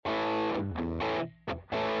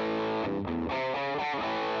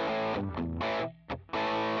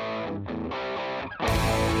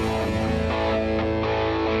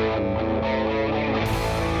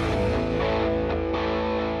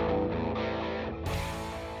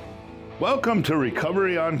Welcome to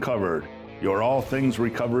Recovery Uncovered, your all things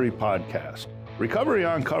recovery podcast. Recovery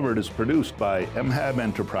Uncovered is produced by MHAB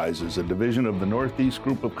Enterprises, a division of the Northeast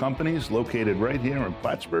Group of Companies located right here in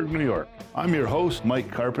Plattsburgh, New York. I'm your host,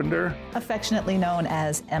 Mike Carpenter. Affectionately known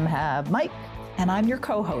as MHAB Mike, and I'm your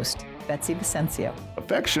co-host, Betsy Vicencio.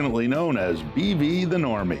 Affectionately known as BV the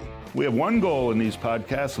Normie. We have one goal in these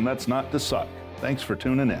podcasts, and that's not to suck. Thanks for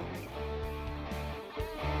tuning in.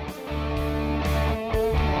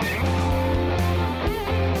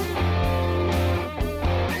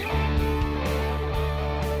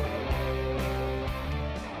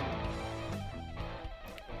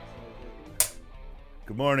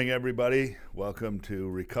 Good morning, everybody. Welcome to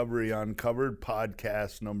Recovery Uncovered,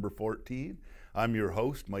 podcast number 14. I'm your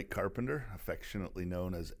host, Mike Carpenter, affectionately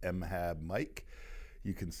known as MHAB Mike.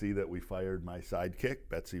 You can see that we fired my sidekick,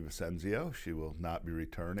 Betsy Vicencio. She will not be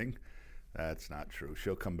returning. That's not true.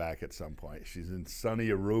 She'll come back at some point. She's in sunny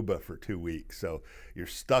Aruba for 2 weeks, so you're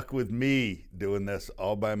stuck with me doing this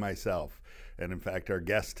all by myself. And in fact, our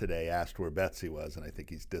guest today asked where Betsy was, and I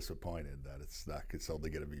think he's disappointed that it's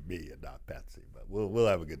only going to be me and not Betsy. But we'll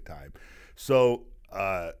have a good time. So,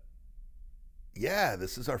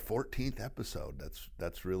 this is our 14th episode.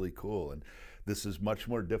 That's really cool, and this is much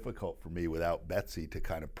more difficult for me without Betsy to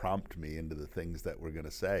kind of prompt me into the things that we're going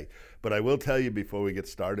to say. But I will tell you before we get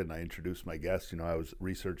started, and I introduce my guest, I was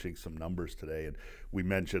researching some numbers today, and we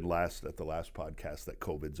mentioned at the last podcast that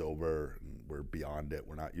COVID's over. And we're beyond it.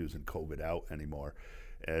 We're not using COVID out anymore.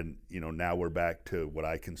 And, now we're back to what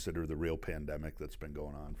I consider the real pandemic that's been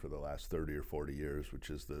going on for the last 30 or 40 years,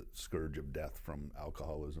 which is the scourge of death from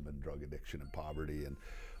alcoholism and drug addiction and poverty and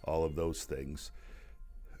all of those things.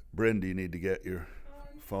 Bryn, do you need to get your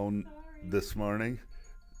phone this morning?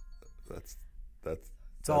 That's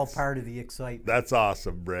all part of the excitement. That's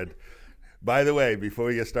awesome, Bryn. By the way, before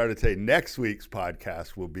we get started today, next week's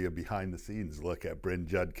podcast will be a behind-the-scenes look at Bryn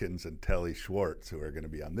Judkins and Telly Schwartz, who are going to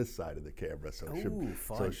be on this side of the camera. So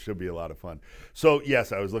it should be a lot of fun. So,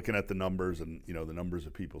 yes, I was looking at the numbers, and, the numbers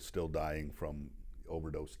of people still dying from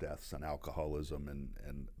overdose deaths and alcoholism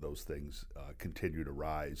and those things continue to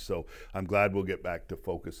rise. So I'm glad we'll get back to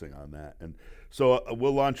focusing on that. And so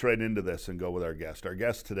we'll launch right into this and go with our guest. Our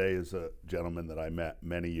guest today is a gentleman that I met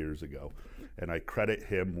many years ago, and I credit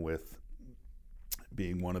him with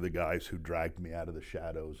being one of the guys who dragged me out of the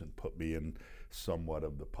shadows and put me in somewhat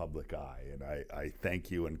of the public eye. And I thank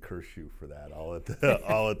you and curse you for that all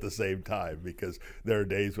at the same time, because there are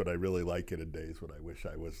days when I really like it and days when I wish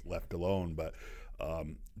I was left alone. But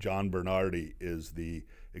John Bernardi is the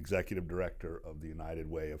executive director of the United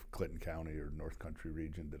Way of Clinton County or North Country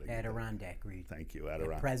region. Adirondack region. Thank you,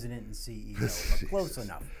 Adirondack. President and CEO, but close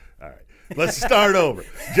enough. All right, let's start over.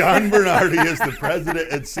 John Bernardi is the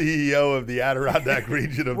president and CEO of the Adirondack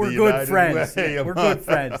region of the United Way. We're good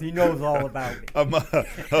friends. He knows all about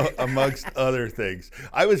me. Amongst other things.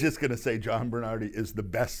 I was just going to say John Bernardi is the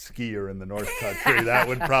best skier in the North Country. That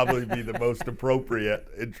would probably be the most appropriate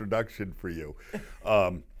introduction for you.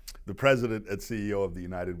 The president and CEO of the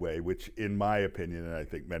United Way, which in my opinion, and I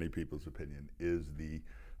think many people's opinion, is the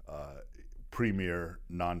premier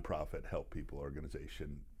nonprofit help people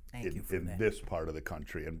organization in this part of the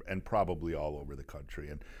country and probably all over the country.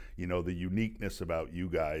 And, the uniqueness about you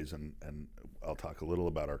guys, and I'll talk a little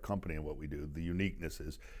about our company and what we do, the uniqueness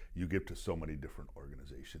is you give to so many different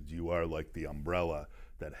organizations. You are like the umbrella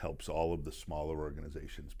that helps all of the smaller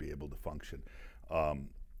organizations be able to function.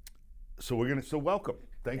 So welcome.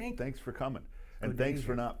 Thanks for coming. And thanks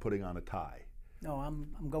for not putting on a tie. No, I'm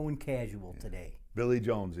going casual today. Billy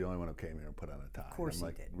Jones, the only one who came here and put on a tie. Of course I'm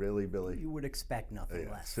he did. Really, Billy? You would expect nothing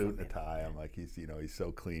less. Suit and a tie. I'm like, he's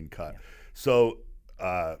so clean cut. Yeah. So,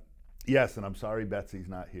 yes, and I'm sorry Betsy's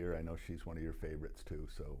not here. I know she's one of your favorites too.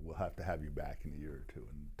 So we'll have to have you back in a year or two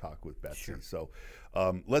and talk with Betsy. Sure. So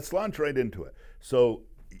let's launch right into it. So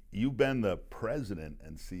you've been the president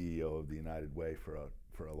and CEO of the United Way for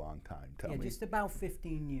a long time. Tell me. Just about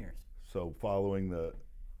 15 years. So following the...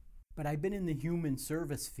 But I've been in the human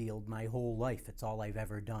service field my whole life. It's all I've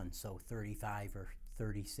ever done. So 35 or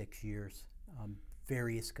 36 years,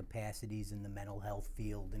 various capacities in the mental health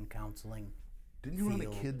field and counseling. Didn't you run a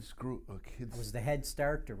kids group? I was the Head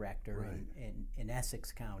Start director in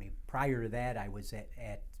Essex County. Prior to that, I was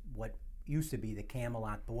at what used to be the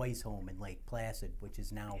Camelot Boys Home in Lake Placid, which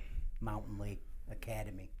is now Mountain Lake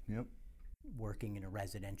Academy. Yep. Working in a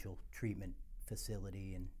residential treatment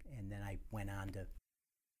facility, and then I went on to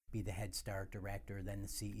be the Head Start director, then the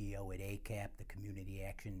CEO at ACAP, the Community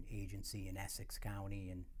Action Agency in Essex County,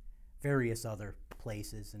 and various other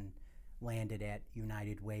places, and landed at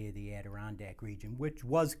United Way of the Adirondack region, which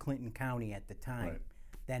was Clinton County at the time. Right.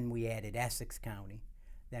 Then we added Essex County.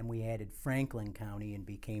 Then we added Franklin County and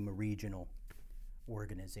became a regional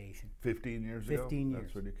organization. 15 years ago? 15 years.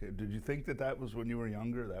 That's when you came. Did you think that was when you were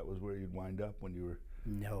younger? That was where you'd wind up when you were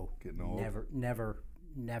getting old?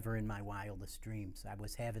 Never in my wildest dreams. I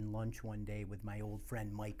was having lunch one day with my old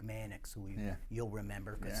friend Mike Mannix, who you'll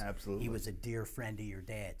remember, because he was a dear friend of your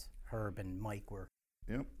dad's. Herb and Mike were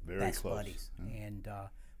very best close buddies. Yeah. And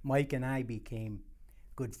Mike and I became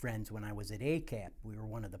good friends when I was at ACAP. We were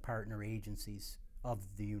one of the partner agencies of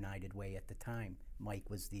the United Way at the time. Mike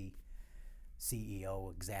was the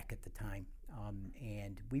CEO, exec at the time.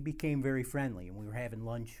 And we became very friendly. And we were having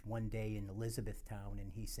lunch one day in Elizabethtown,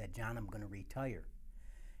 and he said, "John, I'm going to retire."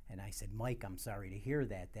 And I said, "Mike, I'm sorry to hear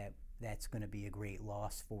that. That's going to be a great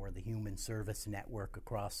loss for the human service network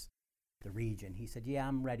across the region." He said, "Yeah,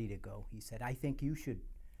 I'm ready to go." He said, "I think you should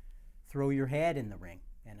throw your hat in the ring."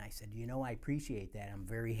 And I said, "I appreciate that. I'm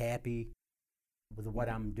very happy with what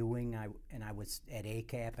I'm doing." I was at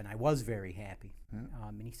ACAP, and I was very happy.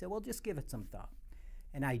 And he said, "Well, just give it some thought."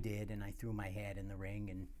 And I did, and I threw my hat in the ring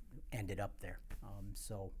and ended up there.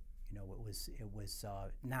 So it was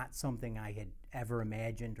not something I had ever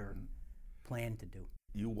imagined or planned to do.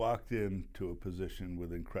 You walked into a position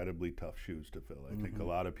with incredibly tough shoes to fill. I think a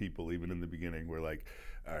lot of people, even in the beginning, were like,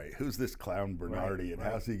 "All right, who's this clown Bernardi, and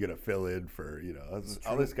how's he going to fill in for,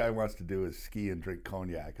 all this guy wants to do is ski and drink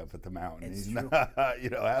cognac up at the mountain. He's not,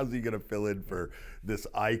 how's he going to fill in for this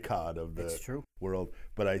icon of the world?"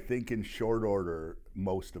 But I think in short order,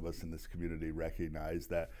 most of us in this community recognize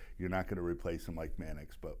that you're not going to replace him like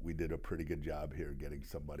Mannix, but we did a pretty good job here getting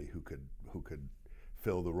somebody who could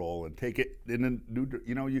fill the role and take it in a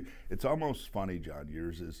new, it's almost funny, John,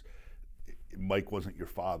 Mike wasn't your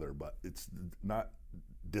father, but it's not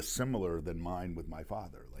dissimilar than mine with my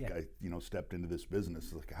father. I stepped into this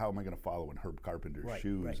business, like, how am I going to follow in Herb Carpenter's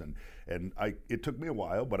shoes? And it took me a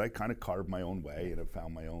while, but I kind of carved my own way and have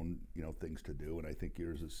found my own, things to do, and I think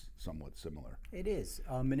yours is somewhat similar. It is,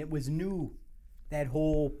 and it was new. That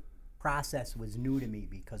whole process was new to me,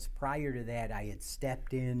 because prior to that, I had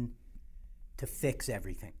stepped in to fix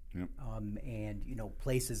everything. And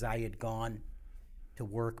places I had gone to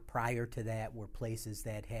work prior to that were places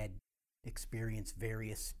that had experienced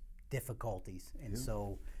various difficulties, and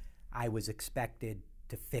so I was expected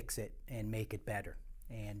to fix it and make it better.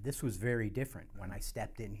 And this was very different when I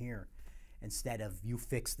stepped in here. Instead of, "You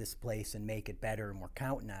fix this place and make it better, and we're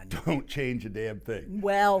counting on you." Don't change a damn thing.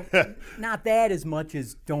 Well, not that as much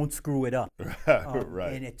as don't screw it up.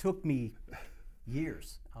 Right. And it took me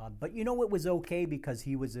years. But it was okay, because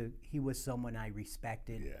he was someone I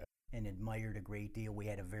respected and admired a great deal. We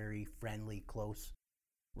had a very friendly, close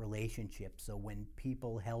relationship. So when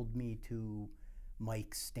people held me to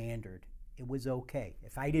Mike's standard, it was okay.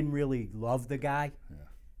 If I didn't really love the guy,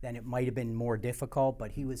 then it might have been more difficult,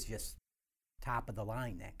 but he was just top of the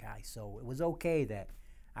line, that guy. So it was okay that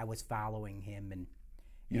I was following him, and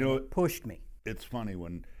it pushed me. It's funny,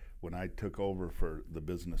 when I took over for the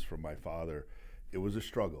business from my father, it was a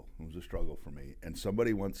struggle. It was a struggle for me. And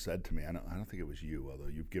somebody once said to me, I don't think it was you, although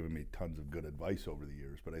you've given me tons of good advice over the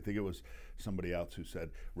years, but I think it was somebody else who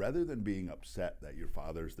said, rather than being upset that your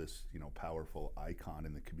father's this, powerful icon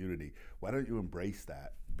in the community, why don't you embrace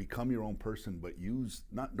that? Become your own person, but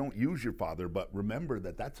don't use your father, but remember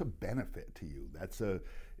that that's a benefit to you.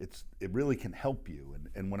 It really can help you.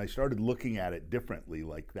 And when I started looking at it differently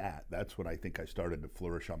like that, that's when I think I started to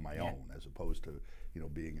flourish on my own, as opposed to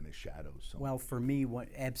being in his shadows. So. Well, for me,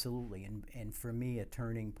 absolutely, and for me, a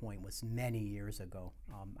turning point was many years ago.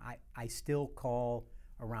 I still call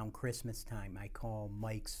around Christmas time. I call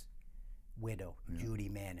Mike's widow, Judy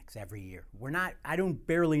Mannix, every year. I don't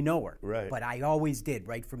barely know her, but I always did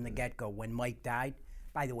right from the get-go. When Mike died,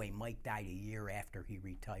 by the way, Mike died a year after he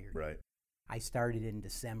retired. Right. I started in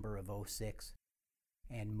December of 2006,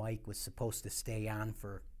 and Mike was supposed to stay on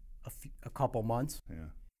for a couple months.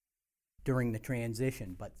 During the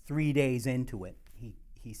transition, but 3 days into it,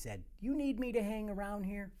 he said, "You need me to hang around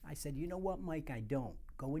here?" I said, "You know what, Mike, I don't.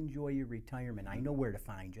 Go enjoy your retirement. I know where to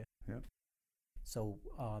find you." So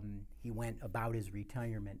he went about his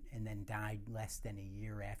retirement and then died less than a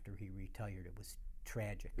year after he retired. It was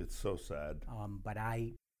tragic. It's so sad. But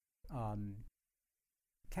I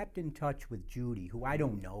kept in touch with Judy, who I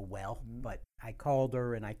don't know well, but I called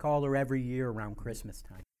her, and I call her every year around Christmas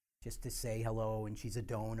time, just to say hello, and she's a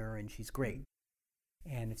donor, and she's great.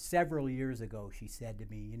 And several years ago, she said to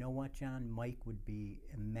me, "You know what, John? Mike would be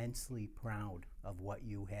immensely proud of what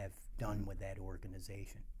you have done with that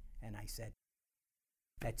organization." And I said,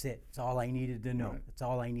 "That's it. It's all I needed to know. It's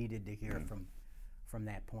all I needed to hear from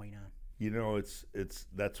that point on."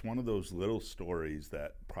 That's one of those little stories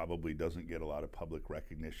that probably doesn't get a lot of public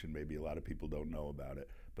recognition. Maybe a lot of people don't know about it,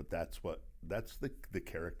 but that's the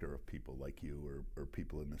character of people like you or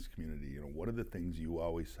people in this community. One of the things you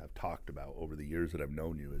always have talked about over the years that I've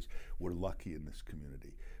known you is we're lucky in this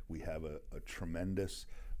community. We have a tremendous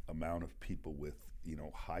amount of people with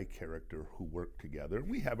high character who work together. And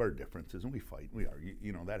we have our differences and we fight, we argue,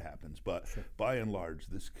 that happens. But sure. By and large,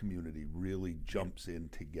 this community really jumps in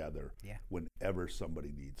together whenever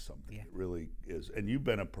somebody needs something. Yeah. It really is. And you've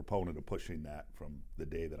been a proponent of pushing that from the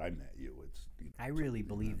day that I met you. I really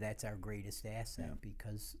believe that's our greatest asset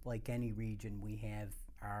because like any region, we have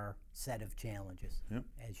our set of challenges,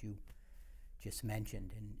 as you just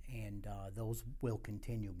mentioned, and those will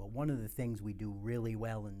continue. But one of the things we do really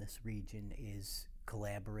well in this region is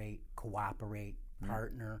collaborate, cooperate,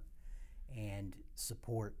 partner, and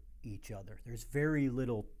support each other. There's very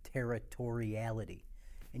little territoriality,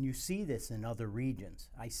 and you see this in other regions.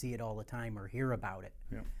 I see it all the time or hear about it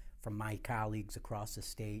from my colleagues across the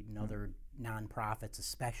state and other nonprofits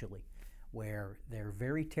especially, where they're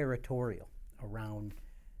very territorial around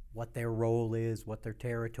what their role is, what their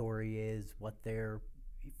territory is, what their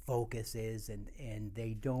focus is, and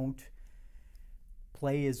they don't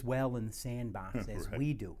play as well in the sandbox as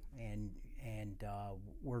we do. And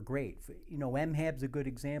we're great. MHAB's a good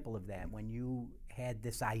example of that. When you had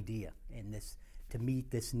this idea and this to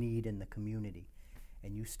meet this need in the community,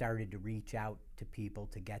 and you started to reach out to people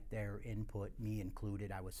to get their input, me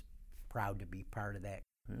included, I was proud to be part of that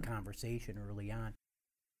conversation early on.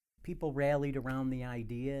 People rallied around the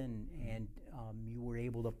idea, and you were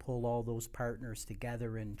able to pull all those partners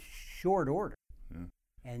together in short order. Yeah.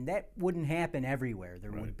 And that wouldn't happen everywhere.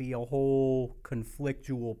 There would be a whole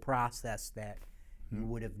conflictual process that you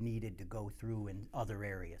would have needed to go through in other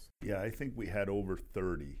areas. Yeah, I think we had over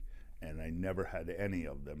 30, and I never had any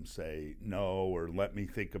of them say no or let me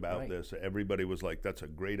think about this. Everybody was like, that's a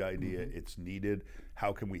great idea. It's needed.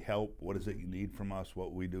 How can we help? What is it you need from us?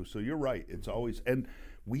 What we do? So you're right. It's always, and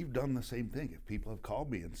we've done the same thing. If people have called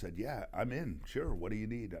me and said, yeah, I'm in, sure, what do you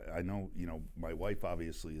need? I know, my wife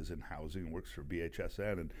obviously is in housing and works for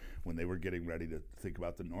BHSN, and when they were getting ready to think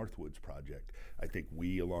about the Northwoods project, I think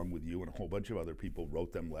we, along with you and a whole bunch of other people,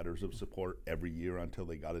 wrote them letters of support every year until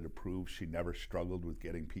they got it approved. She never struggled with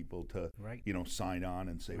getting people to, sign on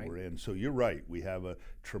and say we're in. So you're right. We have a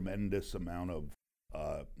tremendous amount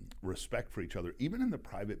of respect for each other, even in the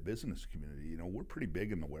private business community. We're pretty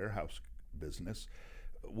big in the warehouse business.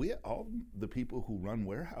 All the people who run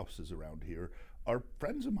warehouses around here are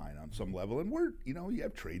friends of mine on some level, and we're, you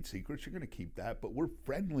have trade secrets, you're going to keep that, but we're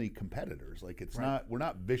friendly competitors. Like we're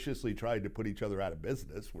not viciously trying to put each other out of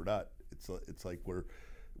business. We're not. It's like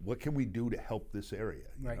what can we do to help this area?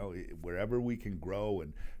 Wherever we can grow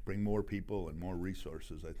and bring more people and more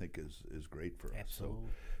resources, I think is great for us. Absolutely.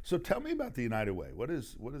 So tell me about the United Way. What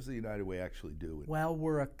does the United Way actually do? Well,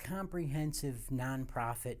 we're a comprehensive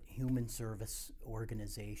nonprofit human service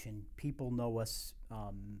organization. People know us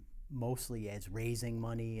mostly as raising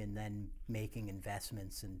money and then making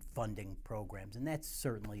investments and funding programs, and that's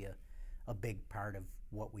certainly a big part of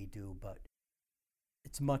what we do, but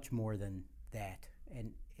it's much more than that.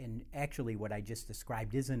 And actually what I just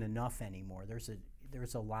described isn't enough anymore.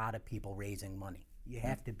 There's a lot of people raising money. You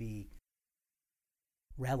have to be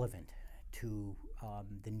relevant to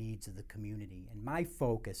the needs of the community. And my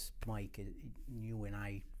focus, Mike, you and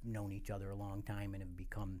I have known each other a long time and have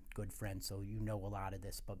become good friends, so you know a lot of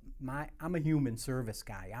this. But I'm a human service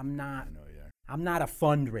guy. I'm not a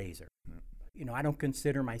fundraiser. Yeah. I don't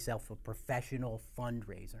consider myself a professional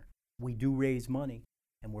fundraiser. We do raise money,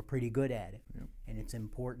 and we're pretty good at it. Yep. And it's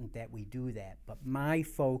important that we do that. But my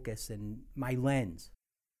focus and my lens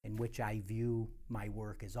in which I view my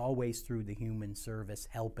work is always through the human service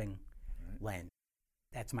helping lens.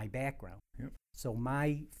 That's my background. Yep. So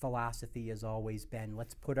my philosophy has always been,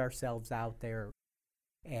 let's put ourselves out there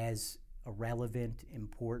as a relevant,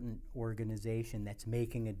 important organization that's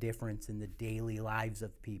making a difference in the daily lives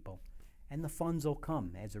of people. And the funds will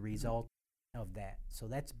come as a result of that. So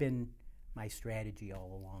that's been my strategy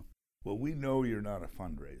all along. Well, we know you're not a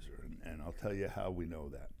fundraiser, and I'll tell you how we know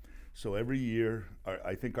that. So every year,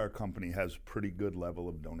 I think our company has pretty good level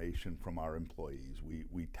of donation from our employees.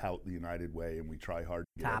 We tout the United Way, and we try hard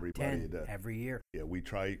to get everybody Top 10 every year. Yeah, we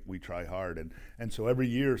try hard, and so every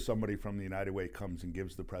year somebody from the United Way comes and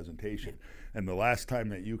gives the presentation. And the last time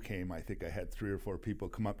that you came, I think I had 3 or 4 people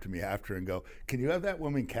come up to me after and go, "Can you have that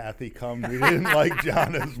woman Kathy come? We didn't like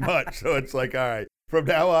John as much." So it's like, all right, from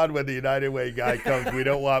now on, when the United Way guy comes, we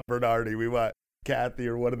don't want Bernardi. We want Kathy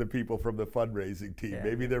or one of the people from the fundraising team. Yeah,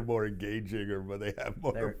 maybe they're more engaging or they have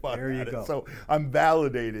more fun there at go. it. So I'm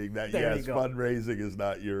validating that, there yes, fundraising is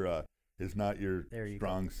not your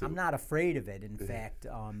strong suit. I'm not afraid of it. In fact,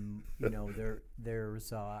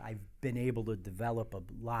 there's I've been able to develop a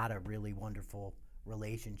lot of really wonderful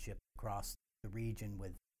relationships across the region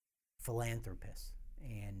with philanthropists.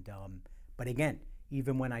 And but again,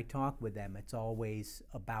 even when I talk with them, it's always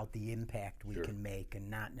about the impact we can make and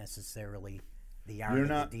not necessarily the art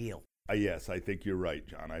of the deal. Yes, I think you're right,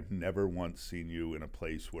 John. I've never once seen you in a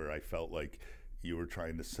place where I felt like you were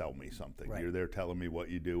trying to sell me something. Right. You're there telling me what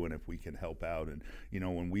you do and if we can help out. And,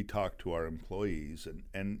 when we talk to our employees,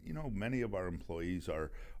 and many of our employees are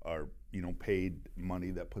paid money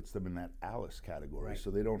that puts them in that ALICE category. Right. So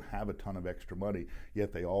they don't have a ton of extra money,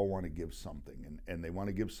 yet they all want to give something. And they want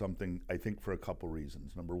to give something, I think, for a couple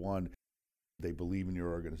reasons. Number one, they believe in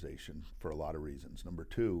your organization for a lot of reasons. Number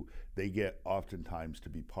two, they get oftentimes to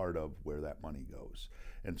be part of where that money goes.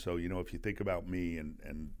 And so, if you think about me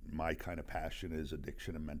and my kind of passion is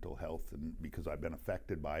addiction and mental health, and because I've been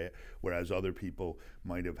affected by it, whereas other people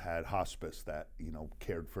might have had hospice that,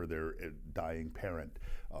 cared for their dying parent.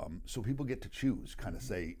 So people get to choose, kind of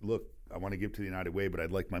say, look, I want to give to the United Way, but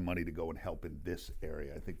I'd like my money to go and help in this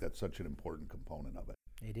area. I think that's such an important component of it.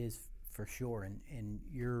 It is for sure. And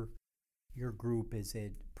your group is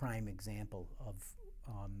a prime example of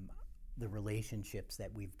the relationships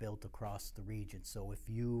that we've built across the region. So if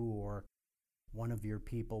you or one of your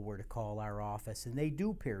people were to call our office, and they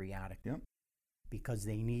do periodically, because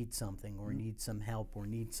they need something or need some help or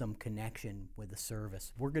need some connection with a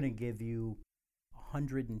service, we're going to give you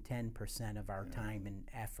 110% of our time and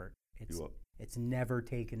effort. It's never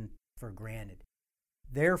taken for granted.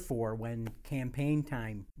 Therefore, when campaign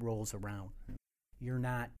time rolls around, you're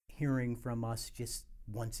not hearing from us just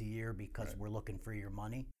once a year because we're looking for your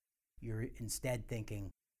money. You're instead thinking,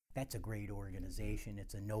 that's a great organization.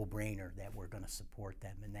 It's a no-brainer that we're going to support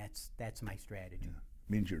them, and that's my strategy.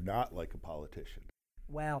 Means you're not like a politician.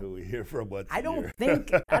 Well, who we hear from once I don't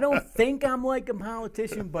think I'm like a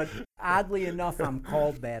politician, but oddly enough, I'm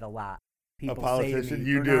called that a lot. People a politician, say to me,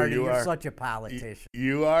 you Bernardi, do. you're such a politician.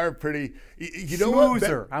 You are pretty. You know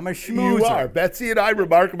schmoozer. what? I'm a schmoozer. You are. Betsy and I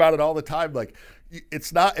remark about it all the time. Like,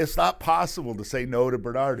 it's not possible to say no to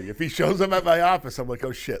Bernardi. If he shows up at my office, I'm like,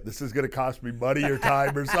 oh shit, this is going to cost me money or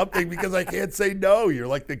time or something because I can't say no. You're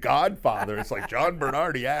like the Godfather. It's like John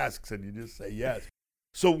Bernardi asks, and you just say yes.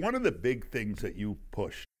 So one of the big things that you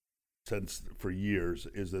pushed for years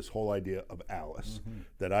is this whole idea of ALICE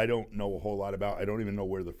that I don't know a whole lot about. I don't even know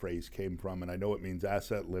where the phrase came from, and I know it means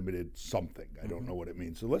asset limited something. I don't know what it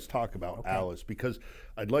means. So let's talk about ALICE, because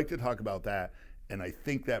I'd like to talk about that, and I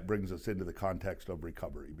think that brings us into the context of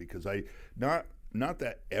recovery, because not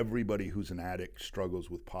that everybody who's an addict struggles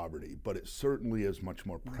with poverty, but it certainly is much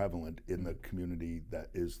more prevalent in the community that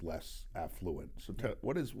is less affluent. So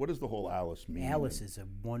what does the whole ALICE mean? ALICE is a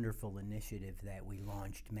wonderful initiative that we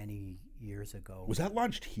launched many years ago. Was that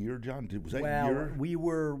launched here, John? Was that your? We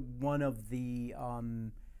were one of the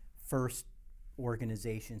first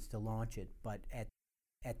organizations to launch it, but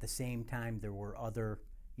at the same time, there were other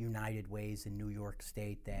United Ways in New York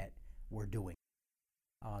State that were doing.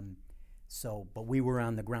 But we were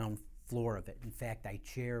on the ground floor of it. In fact, I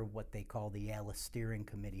chair what they call the ALICE Steering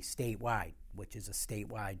Committee statewide, which is a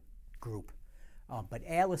statewide group. But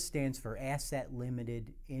ALICE stands for Asset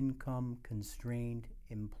Limited Income Constrained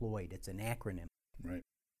Employed. It's an acronym. Right.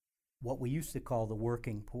 What we used to call the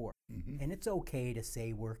working poor. And it's okay to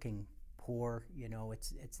say working poor.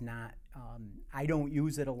 It's not. I don't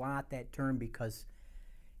use it a lot, that term, because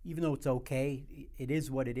even though it's okay, it is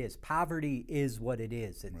what it is. Poverty is what it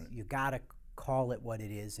is. You got to call it what it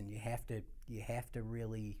is, and you have to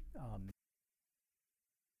really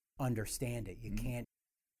understand it. You can't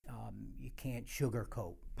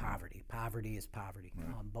sugarcoat poverty. Poverty is poverty. Right.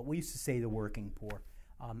 But we used to say the working poor.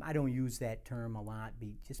 I don't use that term a lot,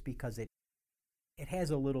 just because it has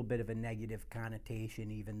a little bit of a negative connotation,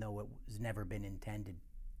 even though it has never been intended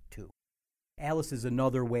to. ALICE is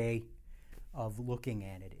another way of looking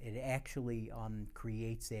at it. It actually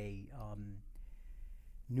creates a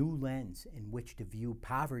new lens in which to view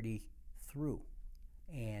poverty through.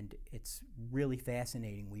 And it's really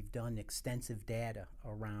fascinating. We've done extensive data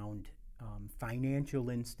around financial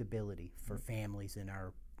instability for families in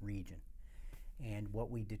our region. And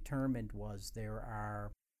what we determined was there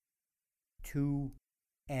are two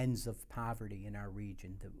ends of poverty in our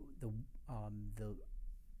region. The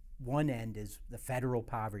one end is the federal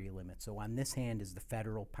poverty limit. So on this hand is the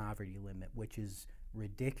federal poverty limit, which is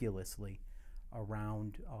ridiculously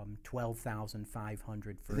around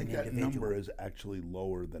 $12,500 for I think an that individual. number is actually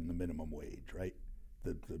lower than the minimum wage, right?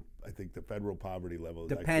 I think the federal poverty level is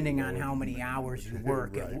depending actually on lower how than many the minimum hours wage. you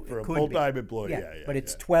work. Right. For a could be. full-time employee, yeah. But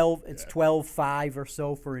it's yeah. 12. It's 12.5 or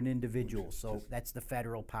so for an individual. So that's the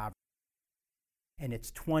federal poverty, and it's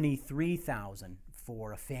 23,000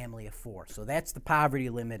 for a family of 4. So that's the poverty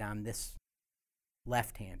limit on this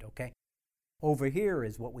left hand. Okay. Over here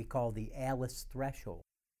is what we call the ALICE threshold,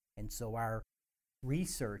 and so our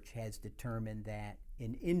research has determined that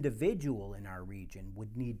an individual in our region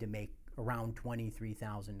would need to make around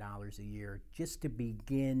 $23,000 a year just to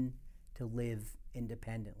begin to live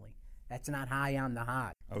independently. That's not high on the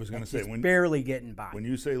hog. I was going to say, barely getting by. When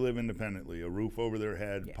you say live independently, a roof over their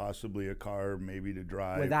head, possibly a car, maybe to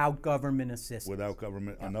drive. Without government assistance. Without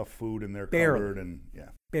government, enough food in their barely. cupboard, and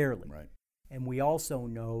Barely. Right. And we also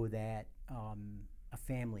know that a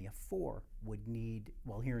family of 4 would need,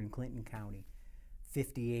 well, here in Clinton County,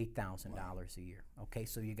 $58,000 a year. Okay,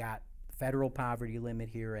 so you got federal poverty limit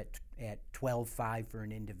here at $12,500 for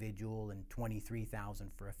an individual and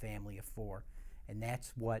 $23,000 for a family of 4, and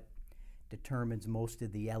that's what determines most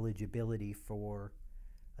of the eligibility for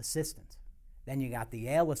assistance. Then you got the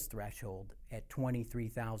ALICE threshold at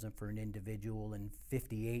 $23,000 for an individual and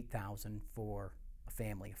 $58,000 for a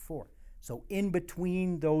family of 4. So in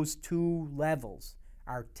between those two levels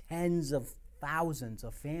are tens of thousands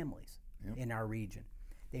of families in our region.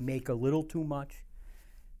 They make a little too much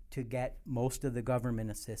to get most of the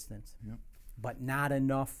government assistance, but not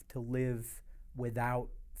enough to live without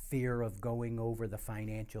fear of going over the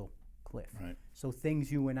financial cliff. Right. So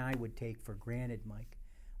things you and I would take for granted, Mike,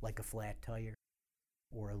 like a flat tire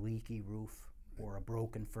or a leaky roof or a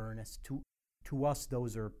broken furnace, to us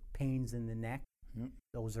those are pains in the neck.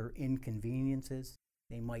 Those are inconveniences.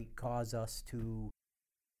 They might cause us to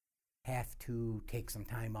have to take some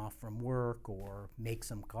time off from work or make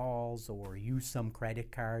some calls or use some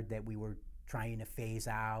credit card that we were trying to phase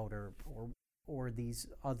out or these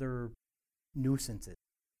other nuisances.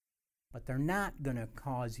 But they're not going to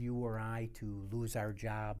cause you or I to lose our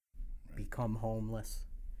job, become homeless,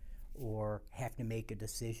 or have to make a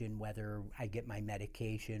decision whether I get my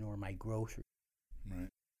medication or my groceries. Right.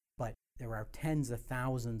 But there are tens of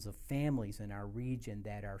thousands of families in our region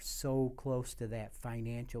that are so close to that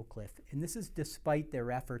financial cliff. And this is despite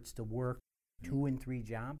their efforts to work 2 and 3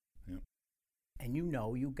 jobs. And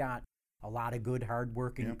you got a lot of good,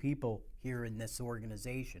 hardworking people here in this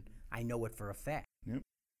organization. I know it for a fact.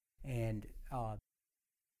 And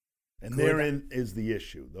therein is the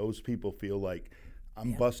issue. Those people feel like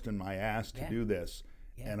I'm busting my ass to do this.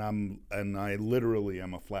 And I literally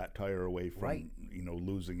am a flat tire away from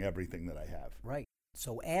losing everything that I have. Right.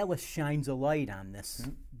 So ALICE shines a light on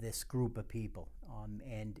this group of people,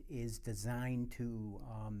 and is designed to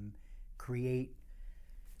create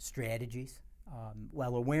strategies,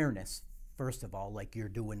 awareness first of all, like you're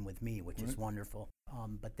doing with me, which is wonderful.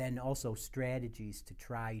 But then also strategies to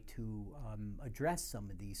try to address some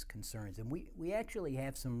of these concerns, and we actually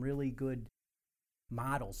have some really good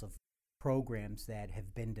models of programs that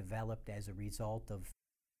have been developed as a result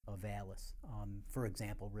of ALICE. For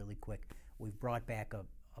example, really quick, we've brought back a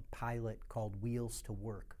pilot called Wheels to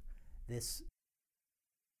Work. This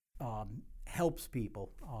helps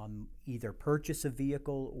people either purchase a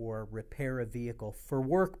vehicle or repair a vehicle for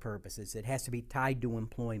work purposes. It has to be tied to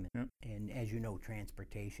employment. And as you know,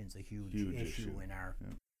 transportation is a huge issue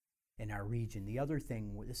in our region. The other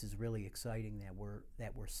thing, this is really exciting, that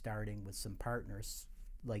we're starting with some partners,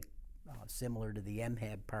 like similar to the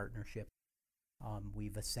MHAB partnership.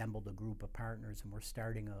 We've assembled a group of partners, and we're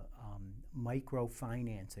starting a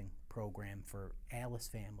microfinancing program for ALICE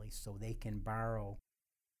families so they can borrow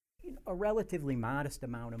a relatively modest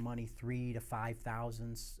amount of money, $3,000 to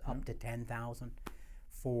 $5,000, up to $10,000,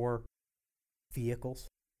 for vehicles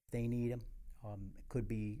if they need them. It could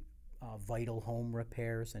be vital home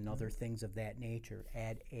repairs and other things of that nature.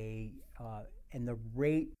 And the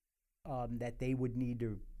rate that they would need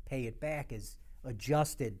to pay it back is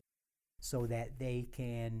adjusted so that they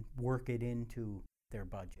can work it into their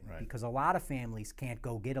budget. Right. Because a lot of families can't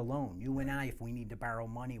go get a loan. You and I, if we need to borrow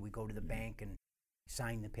money, we go to the bank and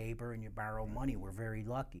sign the paper and you borrow money. We're very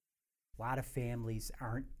lucky. A lot of families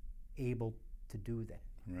aren't able to do that.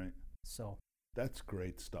 Right. So that's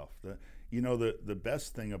great stuff. The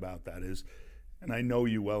best thing about that is, and I know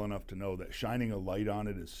you well enough to know that shining a light on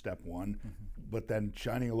it is step one, but then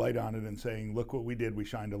shining a light on it and saying, look what we did, we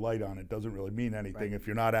shined a light on it, doesn't really mean anything if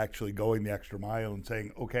you're not actually going the extra mile and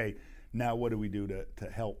saying, okay, now what do we do to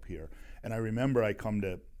help here? And I remember I come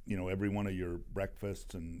to every one of your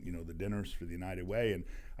breakfasts and, the dinners for the United Way. And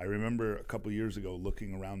I remember a couple years ago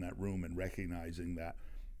looking around that room and recognizing that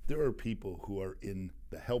there are people who are in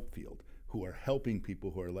the help field, who are helping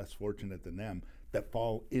people who are less fortunate than them, that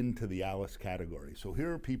fall into the Alice category. So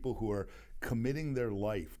here are people who are committing their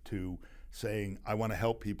life to saying, I want to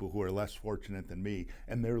help people who are less fortunate than me,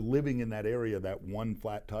 and they're living in that area that one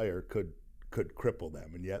flat tire could cripple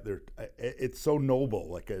them, and yet it's so noble.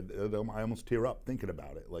 Like I almost tear up thinking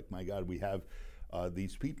about it. Like, my God, we have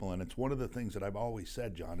these people, and it's one of the things that I've always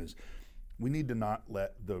said, John, is we need to not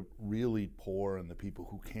let the really poor and the people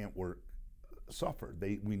who can't work suffer.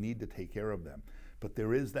 We need to take care of them. But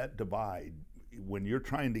there is that divide when you're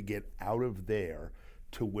trying to get out of there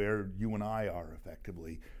to where you and I are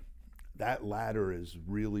effectively. That ladder is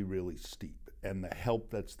really, really steep, and the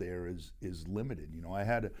help that's there is limited.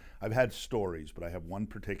 I've had stories, but I have one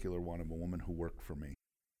particular one of a woman who worked for me,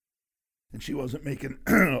 and she wasn't making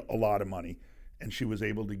a lot of money, and she was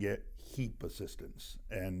able to get HEAP assistance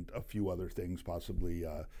and a few other things, possibly,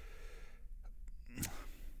 I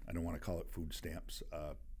don't want to call it food stamps,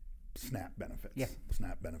 SNAP benefits. Yeah.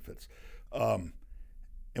 SNAP benefits.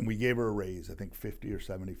 And we gave her a raise, I think 50 or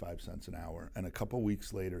 75 cents an hour. And a couple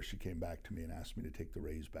weeks later, she came back to me and asked me to take the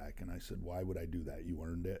raise back. And I said, why would I do that? You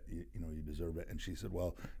earned it. You deserve it. And she said,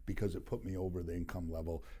 well, because it put me over the income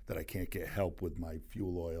level that I can't get help with my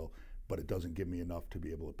fuel oil, but it doesn't give me enough to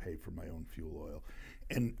be able to pay for my own fuel oil.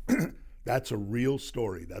 And that's a real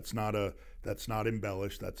story. That's not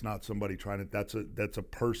embellished. That's not somebody trying to, that's a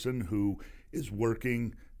person who is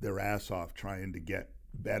working their ass off trying to get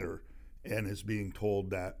better, and is being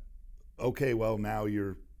told that, okay, well, now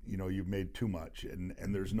you've made too much, and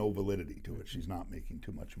there's no validity to it. She's not making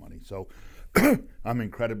too much money. So I'm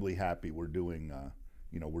incredibly happy we're doing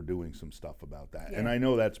some stuff about that. Yeah. And I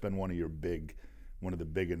know that's been one of the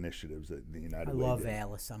big initiatives that the United Way love did.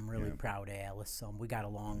 Alice. I'm really proud of Alice. We got a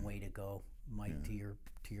long way to go, Mike, to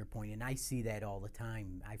your point. And I see that all the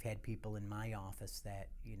time. I've had people in my office that,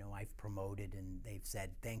 I've promoted, and they've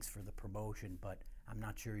said, thanks for the promotion, but I'm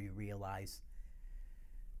not sure you realize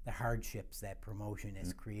the hardships that promotion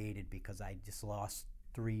has created, because I just lost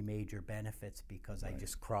 3 major benefits because I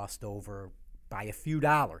just crossed over by a few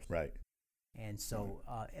dollars. Right. And so,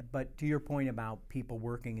 but to your point about people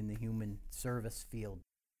working in the human service field,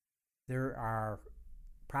 there are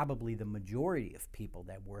probably the majority of people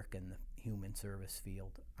that work in the human service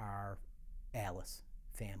field are Alice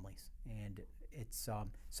families. And it's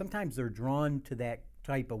sometimes they're drawn to that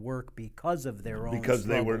type of work because of their own because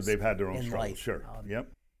they've had their own struggles. Sure. Yep.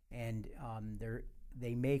 And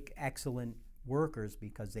they make excellent workers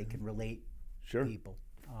because they can relate to people.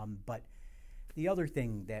 But the other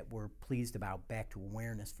thing that we're pleased about, back to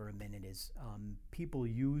awareness for a minute, is people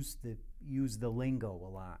use the lingo a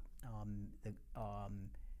lot.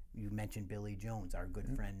 You mentioned Billy Jones, our good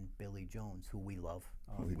friend Billy Jones, who we love.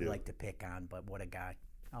 We like to pick on, but what a guy.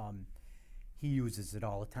 He uses it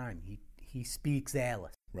all the time. He speaks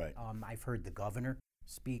Alice. Right. I've heard the governor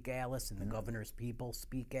speak Alice, and the governor's people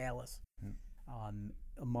speak Alice.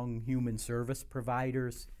 Among human service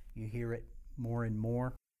providers, you hear it more and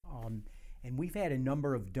more. And we've had a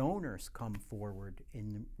number of donors come forward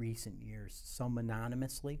in recent years, some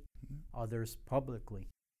anonymously, others publicly,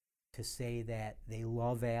 to say that they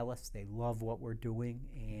love Alice, they love what we're doing,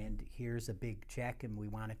 and here's a big check, and we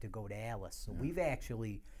want it to go to Alice. So we've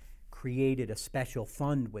actually created a special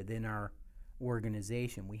fund within our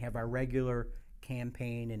organization. We have our regular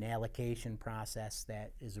campaign and allocation process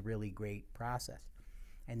that is a really great process.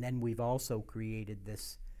 And then we've also created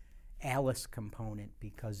this Alice component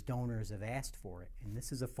because donors have asked for it. And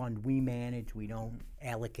this is a fund we manage. We don't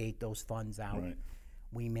allocate those funds out. Right.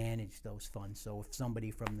 We manage those funds. So if somebody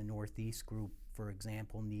from the Northeast group, for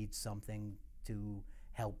example, needs something to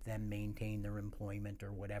help them maintain their employment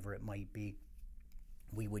or whatever it might be,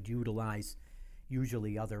 we would utilize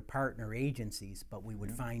usually other partner agencies, but we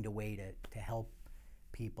would find a way to help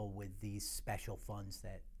people with these special funds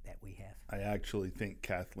that we have. I actually think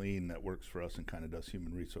Kathleen, that works for us and kind of does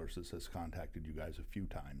human resources, has contacted you guys a few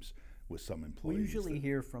times with some employees. We usually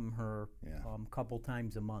hear from her a couple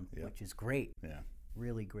times a month, which is great. Yeah.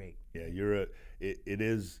 Really great. Yeah, it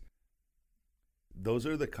is. Those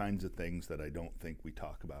are the kinds of things that I don't think we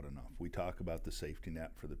talk about enough. We talk about the safety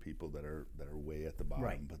net for the people that are way at the bottom,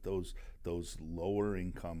 right. But those lower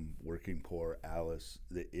income, working poor, Alice,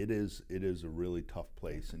 it is a really tough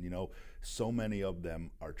place. And so many of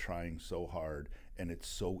them are trying so hard, and it's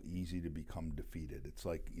so easy to become defeated. It's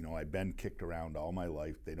like, I've been kicked around all my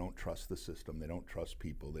life. They don't trust the system. They don't trust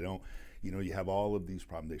people. They don't. You have all of these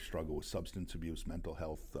problems. They struggle with substance abuse, mental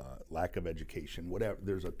health, lack of education, whatever.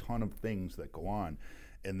 There's a ton of things that go on.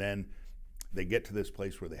 And then they get to this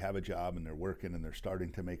place where they have a job and they're working and they're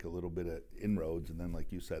starting to make a little bit of inroads, and then,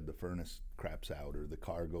 like you said, the furnace craps out or the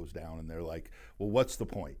car goes down, and they're like, well, what's the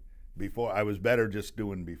point? Before, I was better just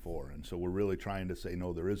doing before. And so we're really trying to say,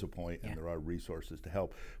 no, there is a point, and there are resources to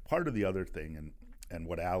help. Part of the other thing, and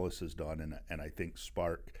what Alice has done, and I think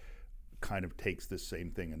Spark kind of takes this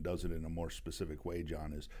same thing and does it in a more specific way,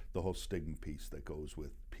 John, is the whole stigma piece that goes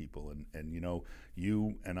with people. And you know,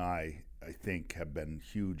 you and I think, have been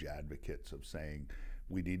huge advocates of saying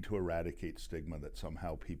we need to eradicate stigma that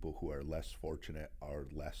somehow people who are less fortunate are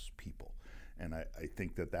less people. And I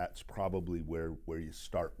think that that's probably where you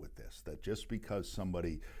start with this, that just because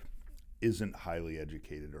somebody isn't highly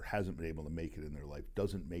educated or hasn't been able to make it in their life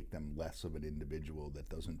doesn't make them less of an individual that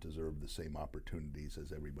doesn't deserve the same opportunities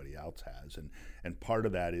as everybody else has. And part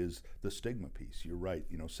of that is the stigma piece. You're right.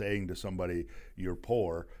 You know, saying to somebody you're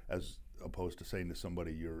poor as opposed to saying to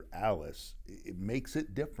somebody you're Alice, it makes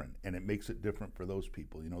it different, and it makes it different for those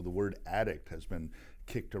people. You know, the word addict has been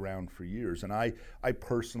kicked around for years, and I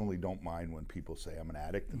personally don't mind when people say I'm an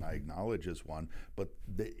addict, and I acknowledge as one, but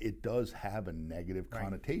it does have a negative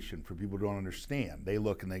connotation for people who don't understand. They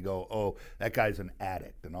look and they go, oh, that guy's an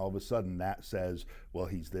addict, and all of a sudden that says, well,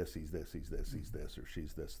 he's this, he's this, he's this, he's this, or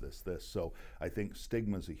she's this, this, this. So I think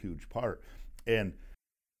stigma is a huge part. And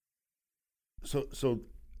so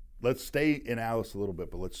let's stay in Alice a little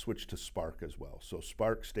bit, but let's switch to Spark as well. So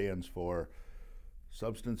Spark stands for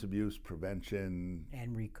Substance Abuse Prevention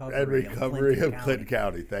and Recovery of Clinton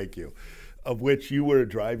County. Thank you. Of which you were a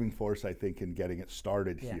driving force, I think, in getting it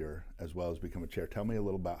started here, as well as become a chair. Tell me a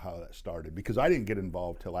little about how that started, because I didn't get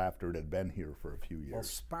involved till after it had been here for a few years. Well,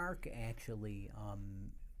 Spark actually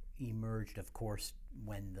emerged, of course,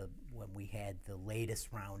 when we had the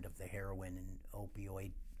latest round of the heroin and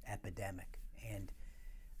opioid epidemic. And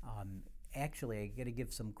actually, I got to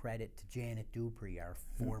give some credit to Janet Dupree, our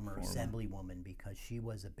former assemblywoman, because she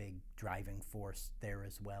was a big driving force there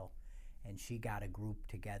as well. And she got a group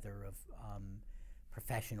together of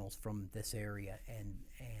professionals from this area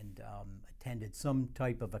and attended some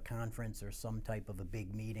type of a conference or some type of a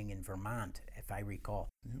big meeting in Vermont, if I recall.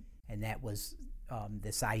 Yep. And that was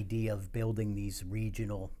this idea of building these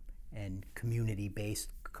regional and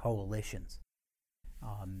community-based coalitions.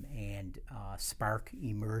 And Spark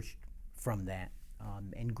emerged from that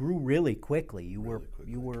and grew really quickly. You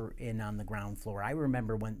were in on the ground floor. I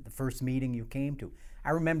remember when the first meeting you came to. I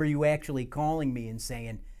remember you actually calling me and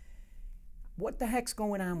saying, "What the heck's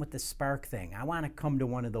going on with the Spark thing? I want to come to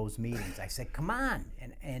one of those meetings." I said, "Come on!"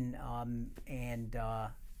 And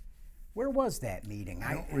where was that meeting?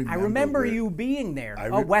 I remember you being there.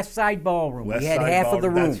 West Side Ballroom. We had half of the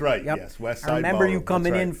room. That's right. Yep. Yes, West Side Ballroom. I remember you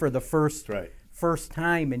coming in for the first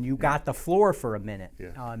time, and you got the floor for a minute,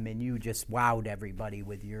 and you just wowed everybody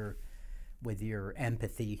with your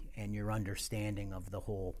empathy and your understanding of the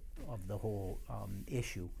whole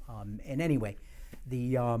issue. And anyway,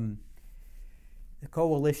 the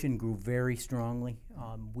coalition grew very strongly.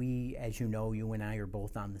 We, as you know, you and I are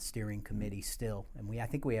both on the steering committee still, and I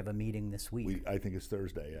think we have a meeting this week. I think it's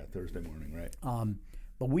Thursday. Yeah, Thursday morning, right?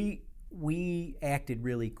 But we acted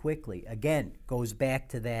really quickly. Again, goes back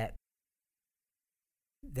to that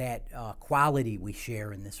quality we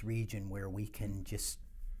share in this region, where we can just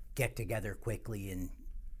get together quickly and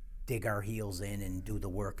dig our heels in and do the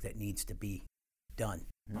work that needs to be done.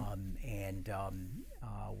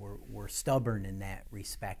 We're stubborn in that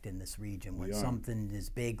respect in this region. When something is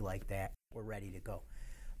big like that, we're ready to go.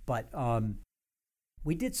 But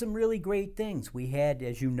we did some really great things. We had,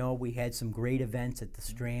 as you know, some great events at the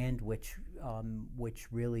Strand, which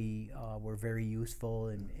really were very useful,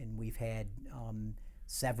 and we've had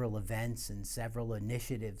several events and several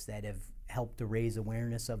initiatives that have helped to raise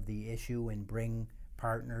awareness of the issue and bring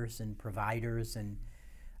partners and providers and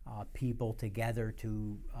people together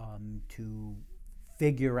to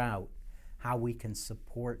figure out how we can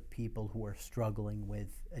support people who are struggling with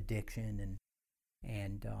addiction,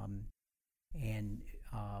 and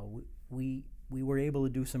we were able to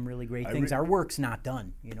do some really great things. Our work's not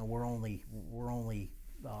done. You know, we're only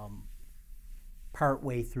part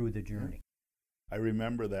way through the journey. I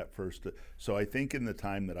remember that first. So I think in the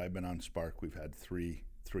time that I've been on Spark, we've had three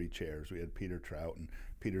chairs. We had Peter Trout, and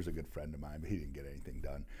Peter's a good friend of mine, but he didn't get anything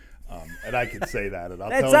done. And I can say that. And I'll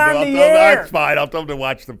tell him that's fine. I'll tell him to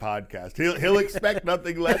watch the podcast. He'll expect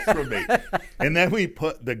nothing less from me. And then we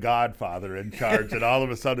put the Godfather in charge, and all of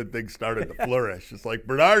a sudden things started to flourish. It's like,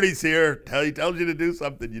 Bernardi's here. He tells you to do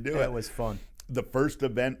something, you do it. That was fun. The first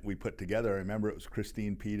event we put together, I remember it was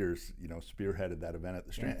Christine Peters, spearheaded that event at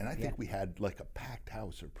the Strand. And I think we had like a packed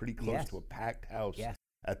house, or pretty close to a packed house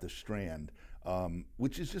at the Strand.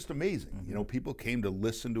 which is just amazing. You know, people came to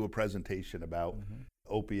listen to a presentation about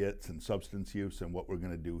opiates and substance use and what we're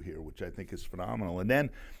going to do here, which I think is phenomenal. And then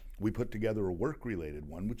we put together a work-related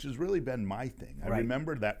one, which has really been my thing. I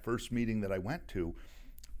remember that first meeting that I went to,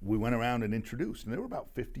 we went around and introduced, and there were about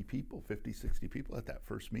 50 people, 50, 60 people at that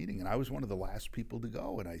first meeting, and I was one of the last people to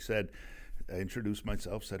go. And I introduced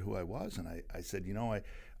myself, said who I was, and I said, you know, I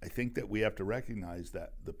think that we have to recognize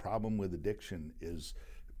that the problem with addiction is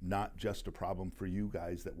not just a problem for you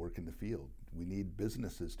guys that work in the field. We need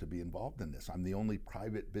businesses to be involved in this. I'm the only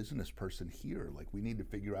private business person here. Like, we need to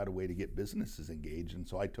figure out a way to get businesses engaged. And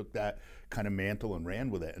so I took that kind of mantle and ran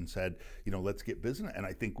with it and said, you know, let's get business. And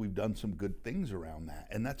I think we've done some good things around that.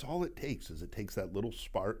 And that's all it takes, is it takes that little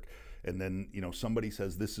spark. And then, you know, somebody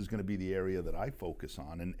says, this is going to be the area that I focus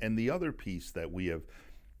on. And the other piece that we have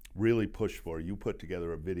really pushed for, you put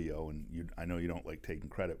together a video, and I know you don't like taking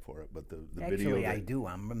credit for it, but the video. Actually, I do.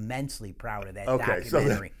 I'm immensely proud of that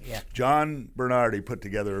documentary. So John Bernardi put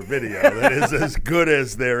together a video that is as good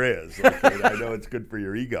as there is. Okay? I know it's good for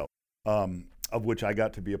your ego, of which I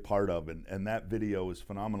got to be a part of, and that video is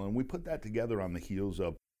phenomenal. And we put that together on the heels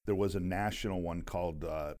of, there was a national one called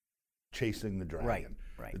Chasing the Dragon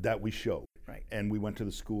that we showed. And we went to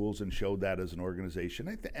the schools and showed that as an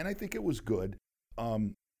organization. And I think it was good.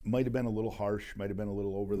 Might have been a little harsh, might have been a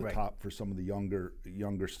little over the top for some of the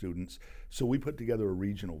younger students. So we put together a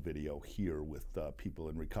regional video here with people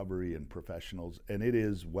in recovery and professionals, and it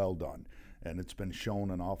is well done. And it's been shown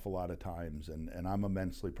an awful lot of times, and I'm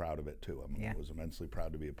immensely proud of it too. I was immensely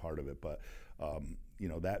proud to be a part of it. But you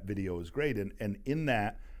know, that video is great, and in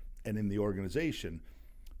that, and in the organization,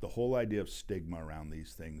 the whole idea of stigma around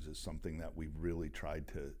these things is something that we've really tried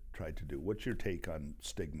to do. What's your take on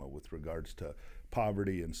stigma with regards to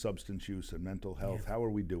poverty and substance use and mental health? How are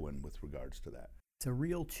we doing with regards to that? It's a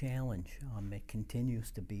real challenge. It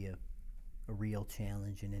continues to be a real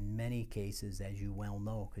challenge, and in many cases, as you well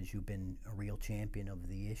know, because you've been a real champion of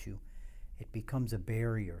the issue, it becomes a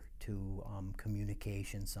barrier to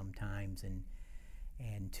communication sometimes,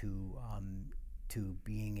 and to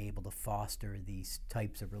being able to foster these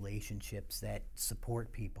types of relationships that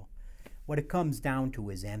support people. What it comes down to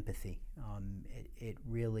is empathy. It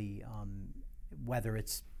really, whether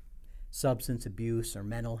it's substance abuse or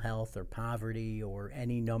mental health or poverty or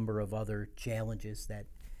any number of other challenges that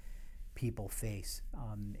people face,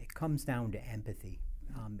 it comes down to empathy.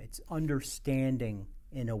 It's understanding,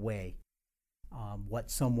 in a way,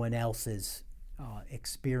 what someone else is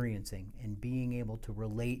experiencing and being able to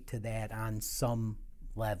relate to that on some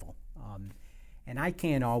level. And I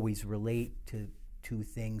can't always relate to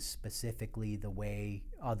things specifically the way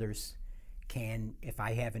others can if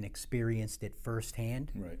I haven't experienced it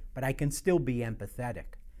firsthand. But I can still be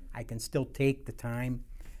empathetic. I can still take the time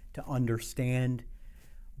to understand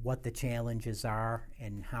what the challenges are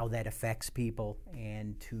and how that affects people,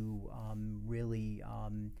 and to really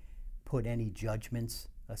put any judgments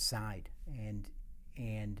aside.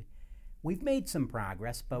 And we've made some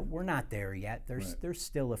progress, but we're not there yet. There's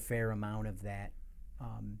still a fair amount of that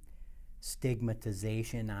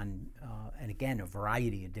stigmatization on, and again, a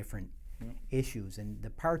variety of different issues. And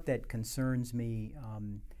the part that concerns me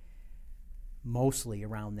mostly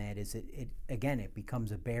around that is it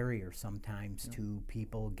becomes a barrier sometimes to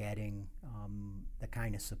people getting the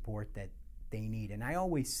kind of support that they need. And I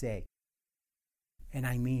always say, and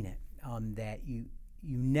I mean it, that you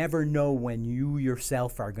never know when you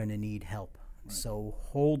yourself are going to need help. So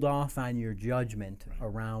hold off on your judgment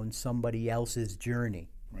around somebody else's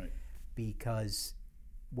journey, because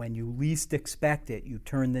when you least expect it, you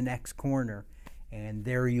turn the next corner, and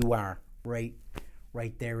there you are, right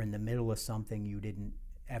there in the middle of something you didn't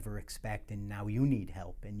ever expect, and now you need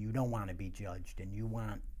help, and you don't want to be judged, and you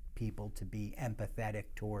want people to be empathetic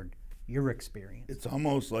toward your experience. It's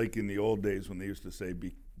almost like in the old days when they used to say,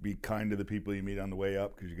 be kind to the people you meet on the way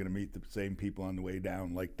up, because you're going to meet the same people on the way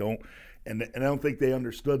down. Like, and I don't think they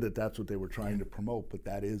understood that that's what they were trying to promote, but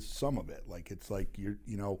that is some of it. Like, it's like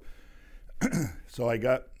so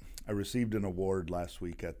I received an award last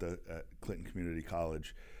week at Clinton Community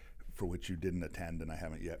College, for which you didn't attend, and I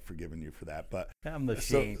haven't yet forgiven you for that. But I'm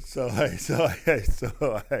ashamed. So it's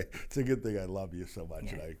a good thing I love you so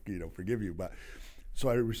much, and I forgive you. But so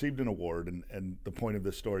I received an award, and the point of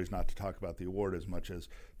this story is not to talk about the award as much as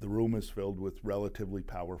the room is filled with relatively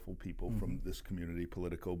powerful people from this community,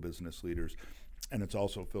 political, business leaders, and it's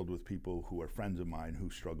also filled with people who are friends of mine who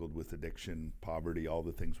struggled with addiction, poverty, all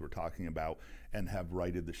the things we're talking about, and have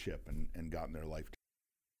righted the ship and gotten their life.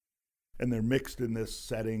 And they're mixed in this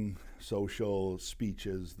setting, social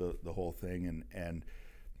speeches, the whole thing, and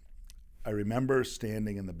I remember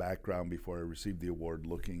standing in the background before I received the award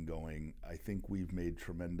looking, going, I think we've made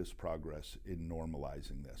tremendous progress in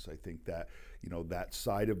normalizing this. I think that, that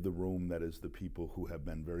side of the room that is the people who have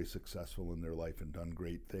been very successful in their life and done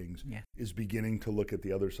great things is beginning to look at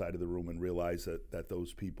the other side of the room and realize that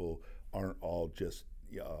those people aren't all just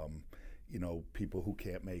people who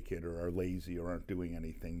can't make it or are lazy or aren't doing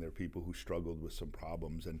anything. They're people who struggled with some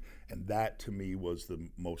problems. And that, to me, was the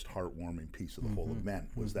most heartwarming piece of the whole event,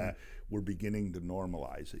 was that we're beginning to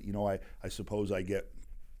normalize it. I suppose I get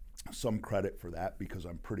some credit for that because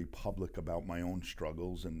I'm pretty public about my own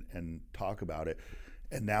struggles and talk about it.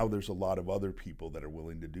 And now there's a lot of other people that are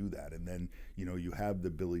willing to do that. And then, you have the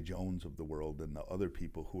Billy Jones of the world and the other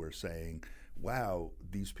people who are saying, wow,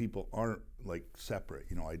 these people aren't like separate.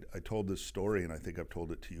 I told this story, and I think I've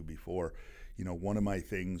told it to you before. One of my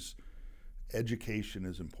things, education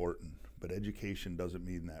is important, but education doesn't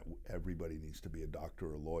mean that everybody needs to be a doctor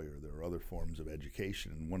or a lawyer. There are other forms of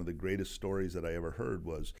education. And one of the greatest stories that I ever heard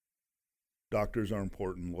was, doctors are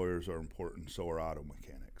important, lawyers are important, so are auto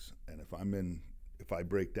mechanics. And if I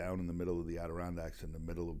break down in the middle of the Adirondacks in the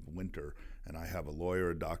middle of winter and I have a lawyer,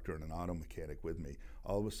 a doctor, and an auto mechanic with me,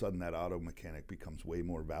 all of a sudden that auto mechanic becomes way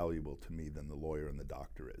more valuable to me than the lawyer and the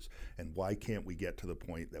doctor is. And why can't we get to the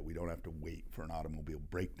point that we don't have to wait for an automobile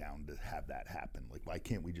breakdown to have that happen? Like, why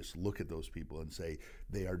can't we just look at those people and say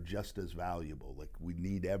they are just as valuable? Like, we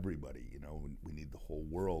need everybody, we need the whole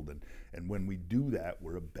world. And when we do that,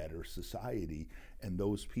 we're a better society. And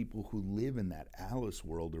those people who live in that Alice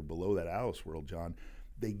world or below that Alice world, John,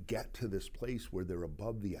 they get to this place where they're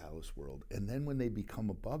above the Alice world. And then when they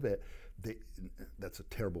become above it, that's a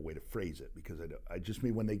terrible way to phrase it, because I just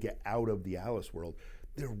mean when they get out of the Alice world,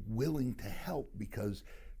 they're willing to help because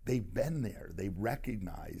they've been there. They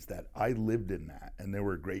recognize that I lived in that. And there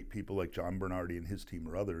were great people like John Bernardi and his team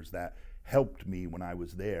or others that helped me when I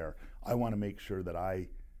was there. I want to make sure that I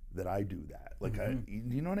do that. Like,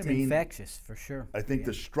 you know what I mean? It's infectious, for sure. I think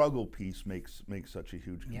the struggle piece makes such a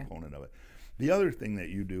huge component of it. The other thing that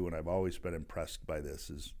you do, and I've always been impressed by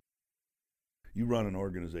this, is you run an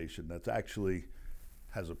organization that's actually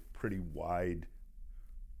has a pretty wide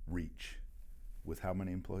reach. With how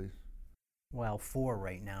many employees? Well, 4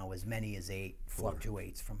 right now. As many as 8. 4.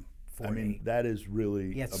 Fluctuates from 4 to 8. That is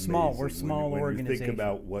really it's amazing. Small. We're a small organization. When you think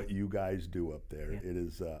about what you guys do up there, it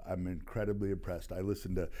is. I'm incredibly impressed. I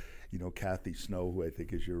listened to, Kathy Snow, who I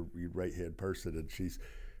think is your right-hand person, and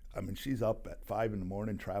she's up at 5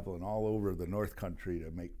 a.m. traveling all over the North Country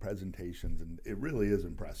to make presentations, and it really is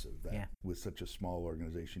impressive that with such a small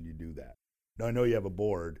organization you do that. Now, I know you have a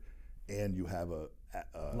board, and you have a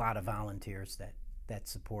lot of volunteers that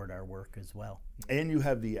support our work as well. And you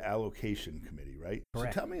have the allocation committee, right?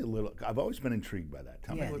 Correct. So tell me a little. I've always been intrigued by that.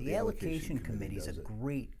 Tell me what the allocation committee is. A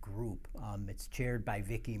great group. It's chaired by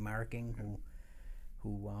Vicki Marking, who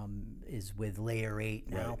is with Layer 8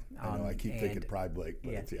 now. Right. I know, I keep thinking Pride Blake,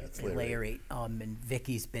 but it's Layer 8. And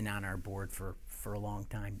Vicki's been on our board for a long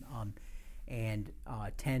time. And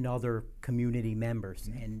 10 other community members.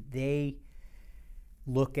 And they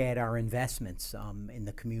look at our investments in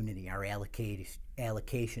the community, our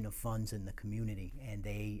allocation of funds in the community. And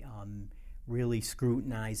they really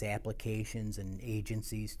scrutinize applications and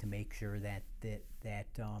agencies to make sure that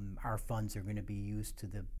our funds are going to be used to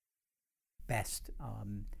the best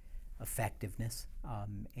effectiveness,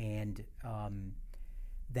 and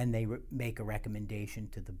then they make a recommendation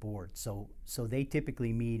to the board. So they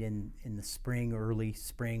typically meet in the spring, early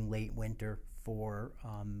spring, late winter for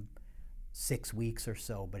 6 weeks or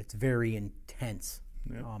so, but it's very intense,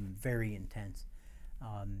 very intense.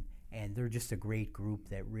 And they're just a great group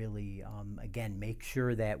that really, again, make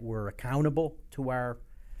sure that we're accountable to our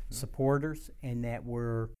supporters and that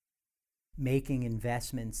we're making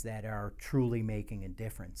investments that are truly making a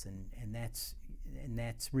difference, and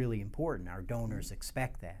that's really important. Our donors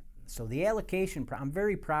expect that. So the allocation, I'm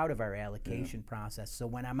very proud of our allocation process. So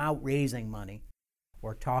when I'm out raising money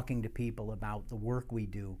or talking to people about the work we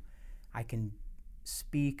do, I can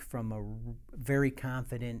speak from a very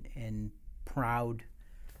confident and proud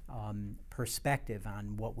perspective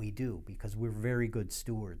on what we do, because we're very good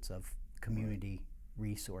stewards of community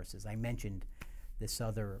resources. I mentioned this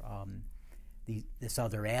other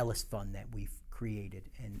Alice Fund that we've created,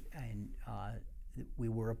 and we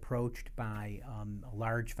were approached by a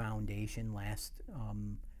large foundation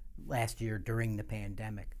last year during the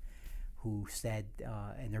pandemic, who said,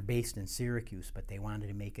 and they're based in Syracuse, but they wanted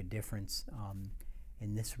to make a difference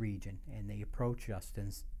in this region, and they approached us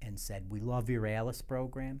and said, we love your Alice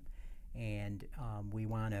program, and we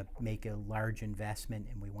want to make a large investment,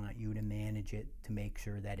 and we want you to manage it to make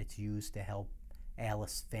sure that it's used to help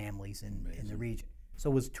Alice families in the region. So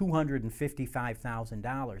it was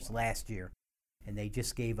 $255,000 last year, and they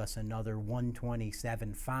just gave us another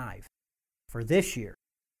 $127,500 for this year.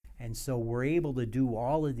 And so we're able to do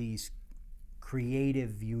all of these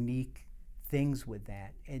creative, unique things with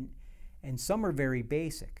that, and some are very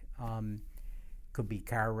basic. Could be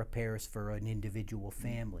car repairs for an individual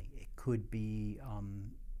family. It could be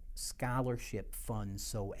scholarship funds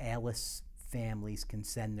so Alice families can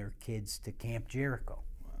send their kids to Camp Jericho.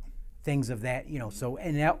 Wow. Things of that, so,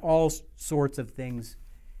 and that, all sorts of things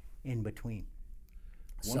in between.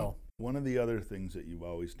 One of the other things that you've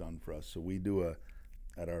always done for us, so we do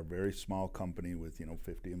at our very small company with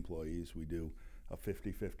 50 employees, we do a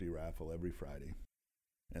 50-50 raffle every Friday.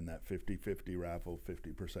 And that 50-50 raffle,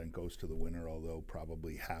 50% goes to the winner, although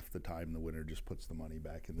probably half the time the winner just puts the money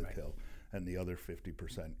back in the till. And the other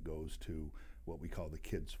 50% goes to what we call the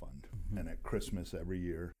Kids Fund. Mm-hmm. And at Christmas every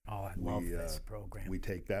year, I love this program. We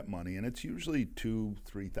take that money, and it's usually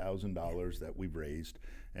 $2,000-$3,000 that we've raised,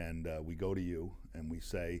 and we go to you and we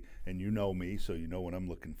say, and you know me, so you know what I'm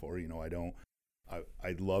looking for.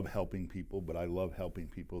 I love helping people, but I love helping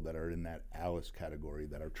people that are in that Alice category,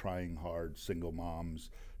 that are trying hard, single moms,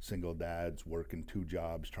 single dads, working 2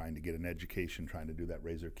 jobs, trying to get an education, trying to do that,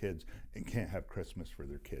 raise their kids, and can't have Christmas for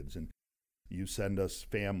their kids. And you send us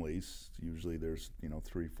families, usually there's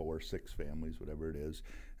 3, 4, 6 families, whatever it is,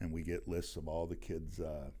 and we get lists of all the kids,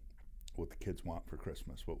 what the kids want for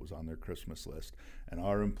Christmas, what was on their Christmas list. And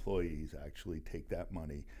our employees actually take that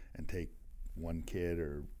money and take 1 kid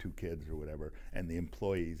or 2 kids or whatever, and the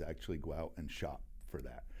employees actually go out and shop for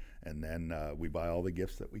that. And then we buy all the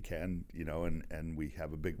gifts that we can, and we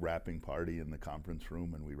have a big wrapping party in the conference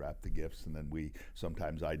room, and we wrap the gifts, and then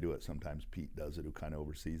sometimes I do it, sometimes Pete does it, who kind of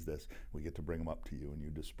oversees this. We get to bring them up to you, and you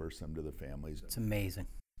disperse them to the families. It's amazing.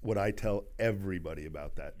 What I tell everybody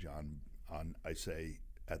about that, John, I say,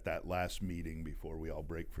 at that last meeting before we all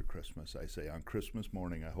break for Christmas, I say, on Christmas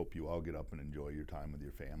morning, I hope you all get up and enjoy your time with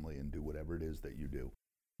your family and do whatever it is that you do.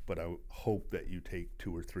 But I hope that you take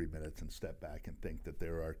 2 or 3 minutes and step back and think that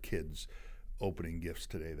there are kids opening gifts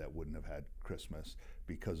today that wouldn't have had Christmas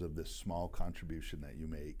because of this small contribution that you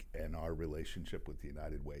make and our relationship with the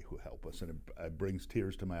United Way, who help us. And it brings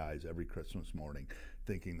tears to my eyes every Christmas morning,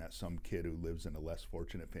 thinking that some kid who lives in a less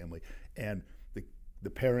fortunate family, and the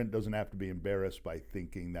parent doesn't have to be embarrassed by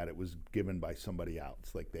thinking that it was given by somebody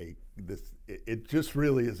else. Like it just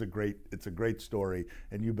really is a great story,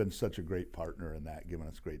 and you've been such a great partner in that, giving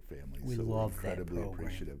us great families. We so love we're incredibly that program.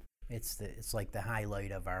 Appreciative. It's like the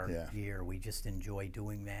highlight of our year. We just enjoy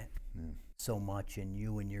doing that so much, and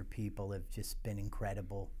you and your people have just been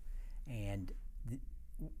incredible. And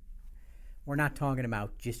we're not talking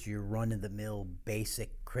about just your run-of-the-mill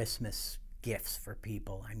basic Christmas gifts for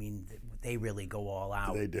people. I mean, they really go all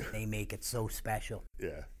out. They do. They make it so special.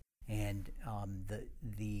 Yeah. And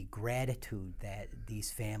the gratitude that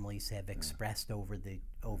these families have expressed over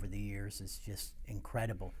the years is just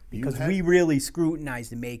incredible. Because we really scrutinize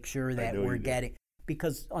to make sure that we're getting.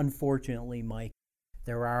 Because unfortunately, Mike,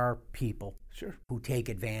 there are people who take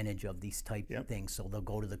advantage of these type of things. So they'll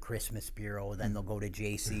go to the Christmas Bureau, then they'll go to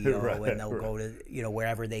JCO, and they'll go to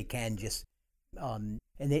wherever they can just.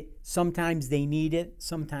 And sometimes they need it,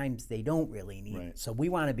 sometimes they don't really need it. So we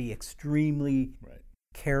want to be extremely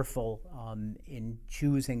careful in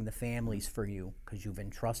choosing the families for you, because you've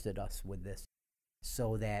entrusted us with this,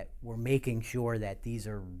 so that we're making sure that these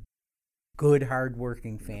are good,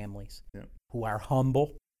 hardworking families who are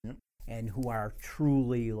humble and who are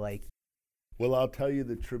truly like. Well, I'll tell you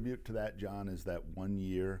the tribute to that, John, is that one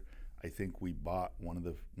year I think we bought one of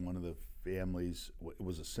the families. It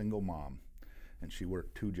was a single mom. And she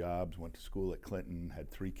worked 2 jobs, went to school at Clinton, had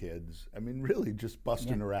 3 kids. I mean, really just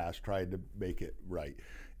busting her ass, trying to make it right.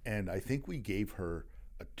 And I think we gave her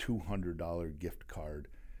a $200 gift card,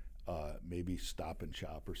 maybe Stop and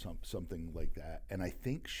Shop or something like that. And I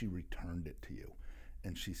think she returned it to you.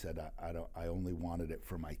 And she said, I only wanted it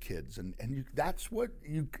for my kids. And that's what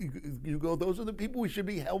you go, those are the people we should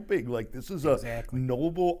be helping. Like, this is a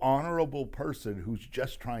noble, honorable person who's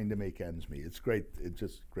just trying to make ends meet. It's great. It's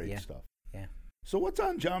just great stuff. Yeah. So what's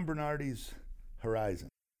on John Bernardi's horizon?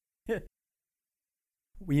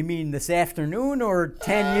 You mean this afternoon or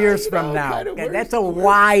 10 years from now? That's a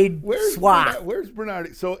wide swath. Where's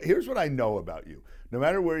Bernardi? So here's what I know about you. No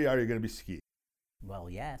matter where you are, you're going to be skiing. Well,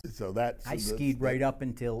 yes. I skied right up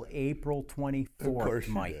until April 24th, Of course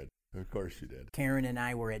you Mike. did. Of course you did. Karen and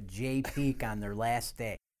I were at Jay Peak on their last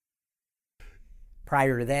day.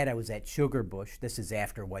 Prior to that, I was at Sugarbush. This is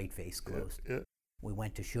after Whiteface closed. Yeah. We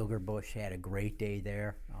went to Sugarbush, had a great day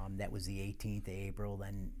there. That was the 18th of April.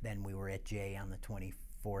 Then we were at Jay on the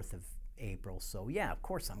 24th of April. So yeah, of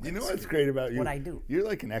course I'm going to You know ski. what's great about you? What I do. You're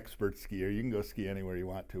like an expert skier. You can go ski anywhere you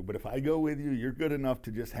want to. But if I go with you, you're good enough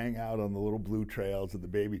to just hang out on the little blue trails and the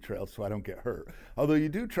baby trails so I don't get hurt. Although you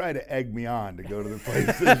do try to egg me on to go to the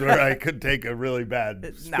places where I could take a really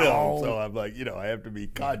bad spill. No. So I'm like, I have to be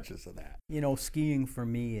conscious of that. Skiing for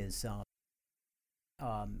me is,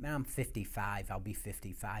 I'm 55. I'll be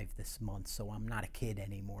 55 this month, so I'm not a kid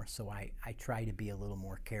anymore. So I try to be a little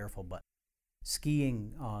more careful. But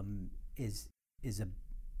skiing is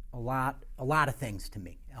a lot of things to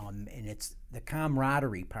me, and it's the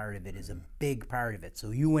camaraderie part of it is a big part of it.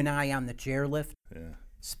 So you and I on the chairlift,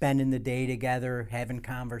 spending the day together, having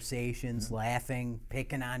conversations, laughing,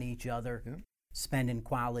 picking on each other, spending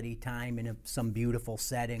quality time in some beautiful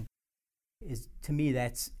setting. Is to me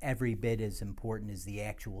that's every bit as important as the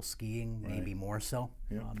actual skiing, maybe more so.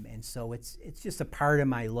 And so it's just a part of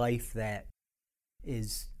my life that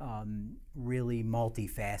is really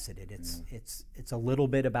multifaceted. It's a little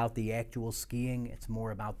bit about the actual skiing. It's more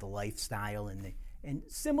about the lifestyle and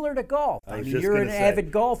similar to golf. I mean, you're an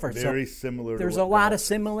avid golfer, very so similar. There's a lot of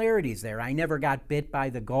similarities there. I never got bit by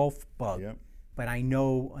the golf bug. But I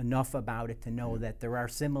know enough about it to know that there are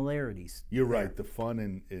similarities. You're right. The fun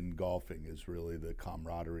in golfing is really the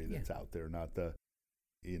camaraderie that's out there, not the,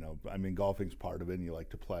 golfing's part of it and you like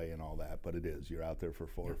to play and all that, but it is. You're out there for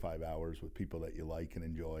 4 or 5 hours with people that you like and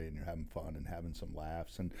enjoy, and you're having fun and having some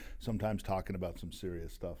laughs and sometimes talking about some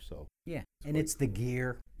serious stuff. So it's the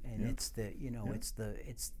gear and it's the,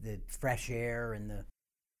 it's the fresh air and the,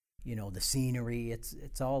 the scenery.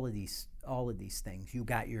 It's all of these things. You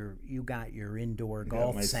got your indoor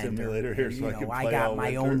golf center. Simulator here, so I got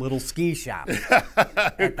my own little ski shop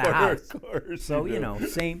at the house. Of course, so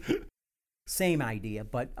same idea.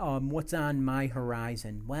 But what's on my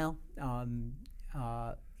horizon? Well,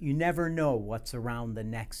 you never know what's around the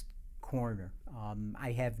next corner.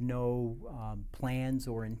 I have no plans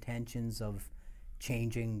or intentions of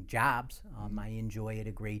changing jobs. I enjoy it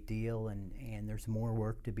a great deal, and there's more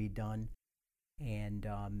work to be done, and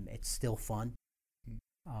it's still fun.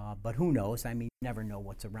 But who knows? I mean, you never know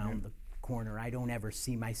what's around the corner. I don't ever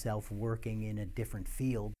see myself working in a different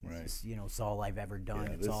field. It's all I've ever done.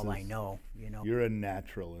 It's all I know. You're a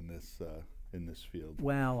natural in this field.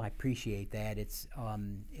 Well, I appreciate that. It's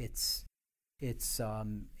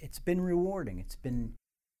been rewarding. It's been,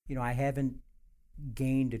 I haven't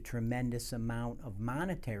gained a tremendous amount of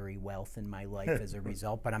monetary wealth in my life as a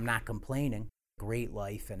result, but I'm not complaining. Great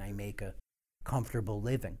life, and I make a comfortable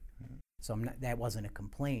living. So that wasn't a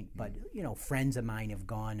complaint, but friends of mine have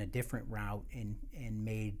gone a different route and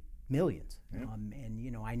made millions. And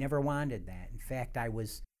I never wanted that. In fact, I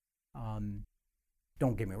was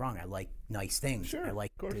don't get me wrong, I like nice things. Sure, I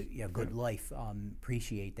like good life.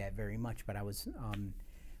 Appreciate that very much, but I was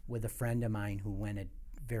with a friend of mine who went a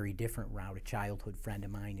very different route, a childhood friend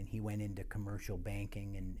of mine, and he went into commercial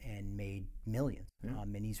banking and made millions.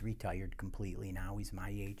 And he's retired completely now. He's my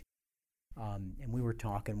age. And we were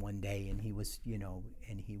talking one day, and he was,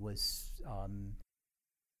 I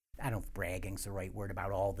don't know if bragging's the right word,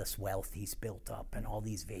 about all this wealth he's built up and all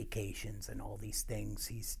these vacations and all these things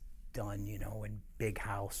he's done, in big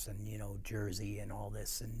house and, Jersey and all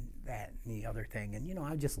this and that and the other thing. And,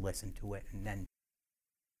 I just listened to it, and then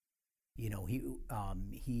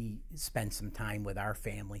he spent some time with our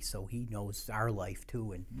family, so he knows our life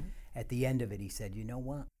too. And at the end of it, he said, "You know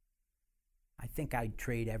what? I think I'd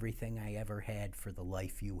trade everything I ever had for the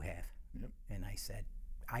life you have." And I said,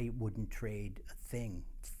 "I wouldn't trade a thing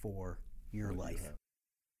for your life."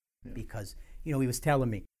 Because, he was telling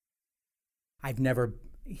me,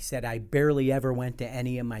 he said, "I barely ever went to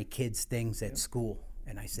any of my kids' things at school."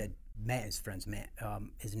 And I said, Matt,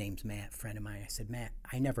 his name's Matt, friend of mine. I said, "Matt,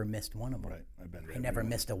 I never missed one of them. I never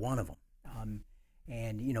missed a one of them."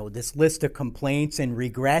 And, this list of complaints and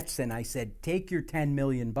regrets, and I said, "Take your $10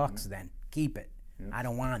 million then. Keep it. I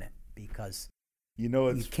don't want it, because you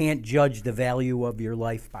can't judge the value of your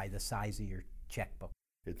life by the size of your checkbook."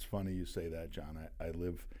 It's funny you say that, John. I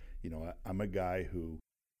live, I'm a guy who,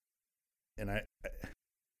 and I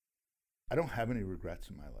don't have any regrets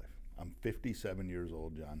in my life. I'm 57 years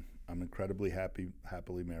old, John. I'm incredibly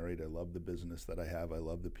happily married. I love the business that I have. I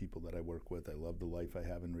love the people that I work with. I love the life I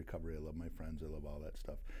have in recovery. I love my friends. I love all that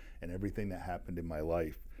stuff. And everything that happened in my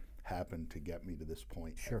life happened to get me to this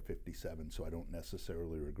point at 57, so I don't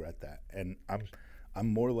necessarily regret that. And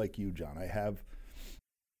I'm more like you, John.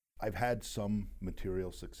 I've had some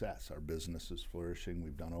material success. Our business is flourishing.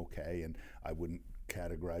 We've done okay, and I wouldn't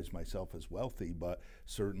categorize myself as wealthy, but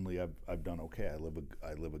certainly I've done okay. I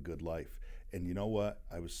live a good life. And you know what?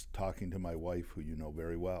 I was talking to my wife, who you know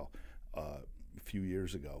very well, a few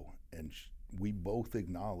years ago, and we both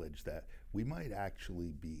acknowledge that we might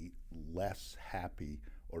actually be less happy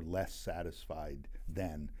or less satisfied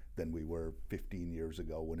then than we were 15 years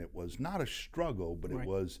ago, when it was not a struggle, but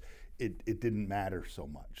it didn't matter so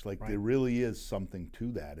much. Like there really is something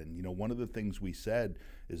to that. And you know, one of the things we said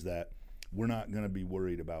is that we're not going to be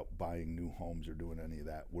worried about buying new homes or doing any of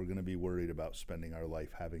that. We're going to be worried about spending our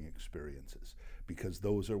life having experiences, because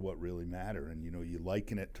those are what really matter. And you know, you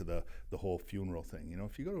liken it to the whole funeral thing. You know,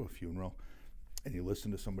 if you go to a funeral and you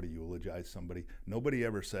listen to somebody eulogize somebody, nobody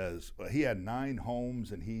ever says, well, he had 9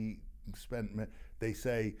 homes and he spent, they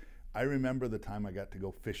say, I remember the time I got to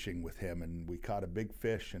go fishing with him and we caught a big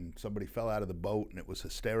fish and somebody fell out of the boat and it was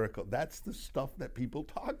hysterical. That's the stuff that people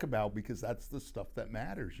talk about, because that's the stuff that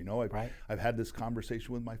matters. You know, I've had this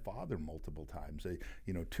conversation with my father multiple times.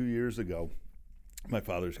 You know, 2 years ago, my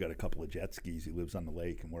father's got a couple of jet skis. He lives on the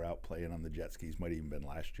lake and we're out playing on the jet skis, might even been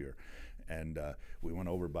last year. And we went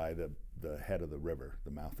over by the head of the river,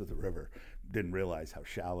 the mouth of the river. Didn't realize how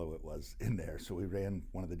shallow it was in there. So we ran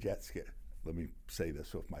one of the jet skis. Let me say this,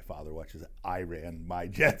 so if my father watches it, I ran my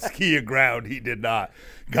jet ski aground. He did not.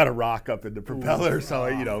 Got a rock up in the propeller, so,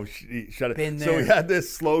 you know, shut it. So we had this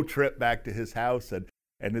slow trip back to his house, and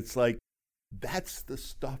it's like, that's the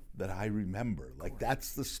stuff that I remember. Like,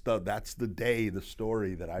 that's the stuff, that's the day, the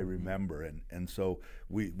story that I remember. And so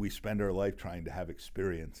we spend our life trying to have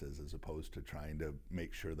experiences as opposed to trying to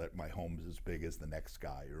make sure that my home's as big as the next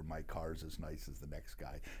guy or my car's as nice as the next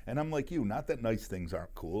guy. And I'm like you, not that nice things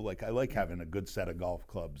aren't cool. Like, I like having a good set of golf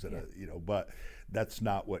clubs and you know, but that's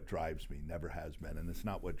not what drives me, never has been. And it's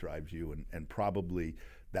not what drives you. And probably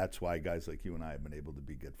that's why guys like you and I have been able to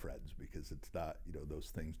be good friends, because it's not, you know, those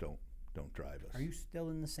things don't drive us. Are you still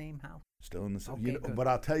in the same house? Still in the same. Okay, you know, but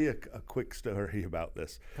I'll tell you a quick story about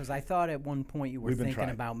this. Because I thought at one point you were thinking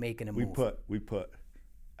about making a move. We put,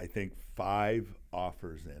 I think, 5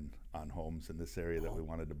 offers in on homes in this area that we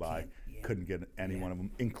wanted to buy. Couldn't get any one of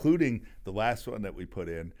them, including the last one that we put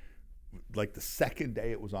in. Like the second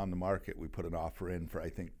day it was on the market, we put an offer in for, I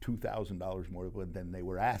think, $2,000 more than they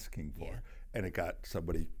were asking for. And it got,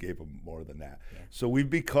 somebody gave them more than that. So we've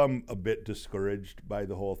become a bit discouraged by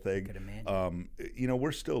the whole thing. Could imagine. You know,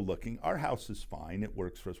 we're still looking. Our house is fine. It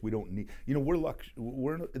works for us. We don't need, you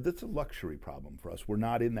know, that's a luxury problem for us. We're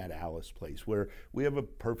not in that Alice place where we have a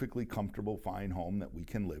perfectly comfortable, fine home that we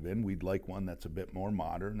can live in. We'd like one that's a bit more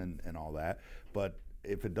modern and all that. But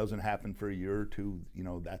if it doesn't happen for a year or two, you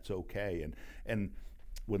know, that's okay. And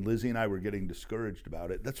when Lizzie and I were getting discouraged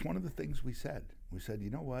about it, that's one of the things we said. We said, you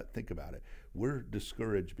know what, think about it. We're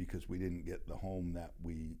discouraged because we didn't get the home that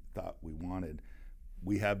we thought we wanted.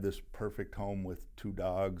 We have this perfect home with 2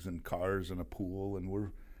 dogs and cars and a pool, and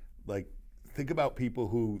we're like, think about people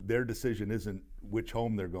who their decision isn't which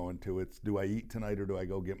home they're going to, it's do I eat tonight or do I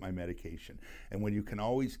go get my medication? And when you can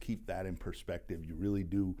always keep that in perspective, you really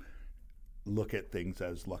do look at things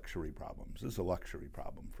as luxury problems. This is a luxury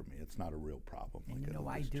problem for me. It's not a real problem. And you know,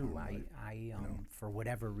 I do. I for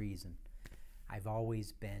whatever reason, I've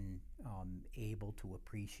always been able to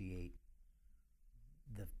appreciate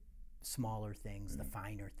the smaller things, the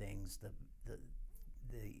finer things,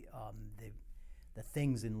 the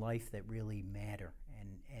things in life that really matter,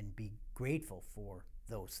 and be grateful for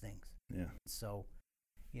those things. Yeah. So,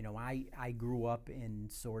 you know, I grew up in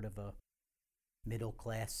sort of a middle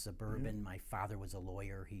class suburban. My father was a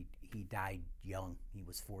lawyer. He died young. He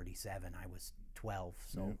was 47. I was 12.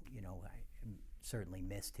 So you know, I certainly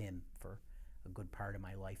missed him for a good part of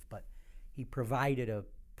my life. But he provided a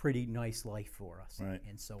pretty nice life for us. Right.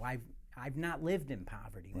 And so I've not lived in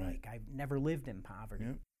poverty. Right. Like, I've never lived in poverty.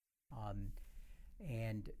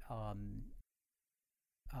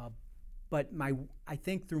 But I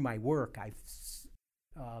think through my work, I've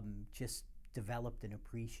just developed an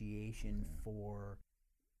appreciation for,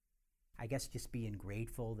 I guess, just being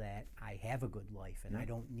grateful that I have a good life, and I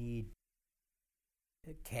don't need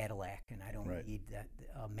a Cadillac, and I don't need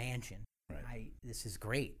a mansion. This is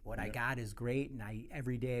great. What I got is great, and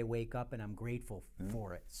every day I wake up and I'm grateful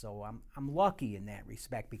for it. So I'm lucky in that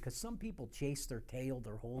respect, because some people chase their tail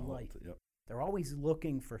their whole life. They're always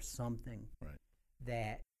looking for something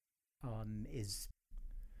that is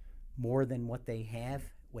more than what they have,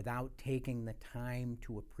 without taking the time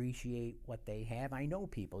to appreciate what they have. I know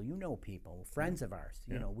people, you know people, friends of ours,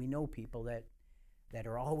 you know, we know people that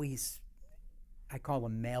are always, I call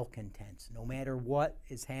them malcontents. No matter what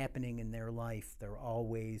is happening in their life, they're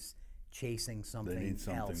always chasing something else. They need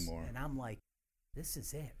something more. And I'm like, this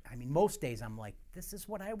is it. I mean, most days I'm like, this is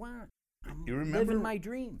what I want. I'm living my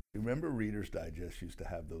dream. You remember Reader's Digest used to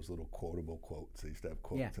have those little quotable quotes. They used to have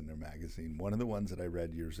quotes in their magazine. One of the ones that I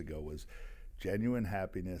read years ago was, genuine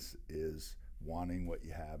happiness is wanting what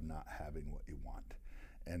you have, not having what you want.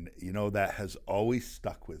 And that has always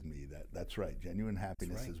stuck with me. That's right. Genuine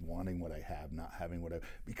happiness is wanting what I have, not having what I,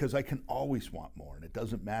 because I can always want more, and it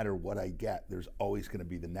doesn't matter what I get. There's always going to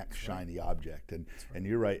be the next shiny object. And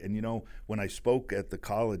you're right. And when I spoke at the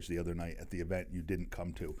college the other night at the event you didn't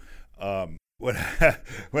come to,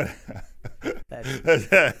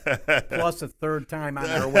 plus a third time on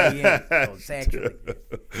our way in. So it's actually,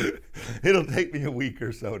 it'll take me a week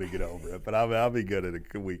or so to get over it, but I'll be good in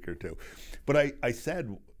a week or two. But I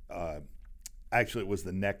said, actually, it was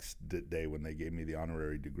the next day when they gave me the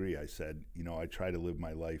honorary degree. I said, I try to live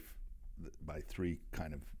my life by 3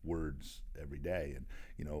 kind of words every day, and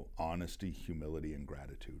honesty, humility, and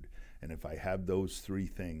gratitude. And if I have those 3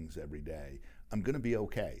 things every day, I'm going to be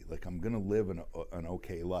okay. Like, I'm going to live an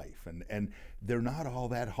okay life. And they're not all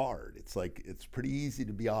that hard. It's like, it's pretty easy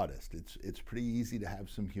to be honest. It's pretty easy to have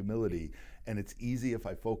some humility. And it's easy, if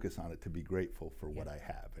I focus on it, to be grateful for what I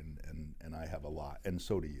have. And I have a lot. And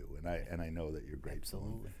so do you. And I know that you're grateful.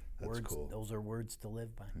 Absolutely. That's cool. Those are words to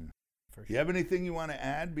live by. For sure. You have anything you want to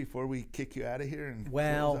add before we kick you out of here?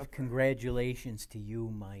 Well, congratulations to you,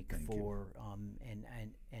 Mike. Thank you.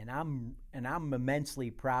 And I'm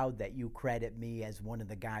immensely proud that you credit me as one of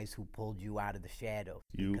the guys who pulled you out of the shadows.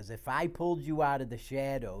 Because if I pulled you out of the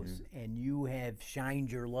shadows and you have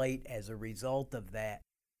shined your light as a result of that,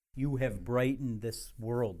 you have brightened this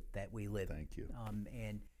world that we live in. Thank you.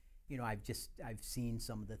 And I've seen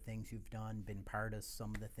some of the things you've done, been part of some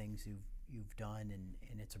of the things you've done,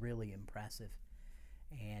 and it's really impressive,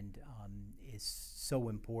 and is so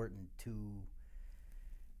important to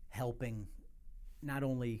helping not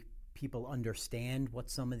only people understand what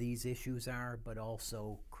some of these issues are, but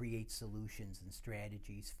also create solutions and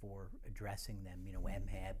strategies for addressing them.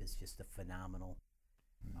 MHAB is just a phenomenal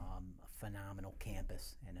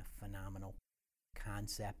campus and a phenomenal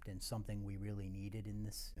concept, and something we really needed in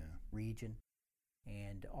this region.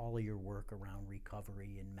 And all of your work around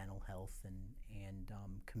recovery and mental health and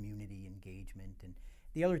community engagement. And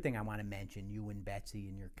the other thing I want to mention, you and Betsy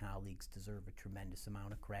and your colleagues deserve a tremendous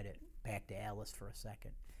amount of credit. Back to Alice for a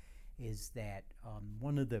second, is that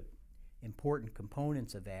one of the important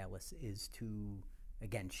components of Alice is to,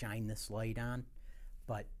 again, shine this light on,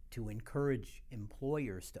 but to encourage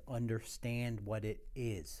employers to understand what it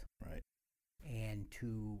is. Right. And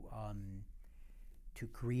to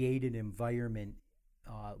create an environment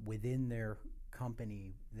within their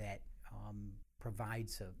company that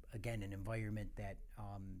provides an environment that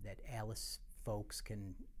Alice folks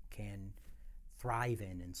can thrive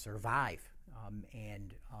in and survive,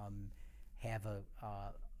 and have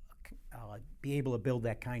be able to build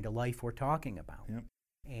that kind of life we're talking about. Yep.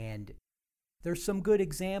 And there's some good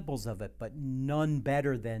examples of it, but none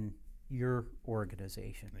better than your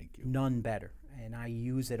organization. Thank you. None better. And I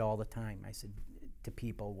use it all the time. I said to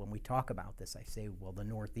people when we talk about this, I say, well, the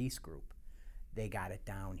Northeast Group, they got it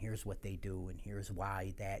down. Here's what they do, and here's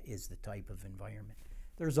why that is the type of environment.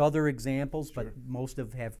 There's other examples, but most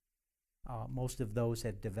of those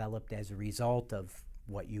have developed as a result of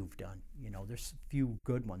what you've done. There's a few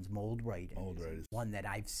good ones. Mold-Right is one that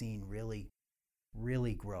I've seen really,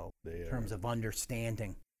 really grow in terms of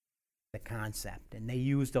understanding the concept. And they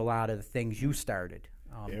used a lot of the things you started.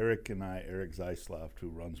 Eric Zeisloft, who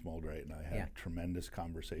runs Mold-Right, and I had tremendous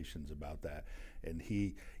conversations about that. And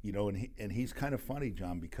he's kind of funny,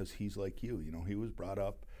 John, because he's like you. He was brought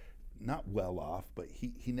up not well off, but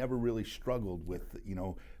he never really struggled with,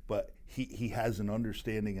 but he has an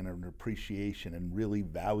understanding and an appreciation and really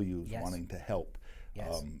values wanting to help.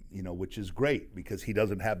 Yes. Which is great because he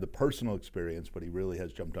doesn't have the personal experience, but he really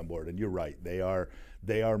has jumped on board. And you're right; they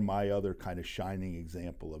are my other kind of shining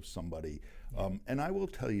example of somebody. And I will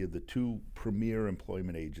tell you, the 2 premier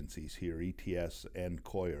employment agencies here, ETS and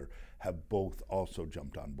Coyer, have both also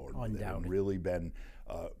jumped on board with it and really been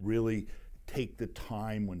really take the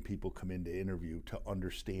time when people come in to interview to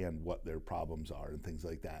understand what their problems are and things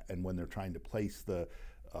like that. And when they're trying to place the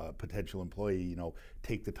potential employee,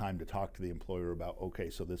 take the time to talk to the employer about, okay,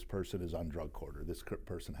 so this person is on drug court, or this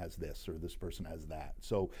person has this, or this person has that.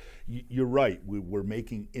 So you're right. We're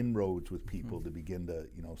making inroads with people to begin to,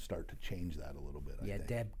 start to change that a little bit. I think.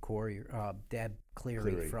 Deb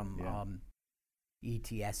Cleary from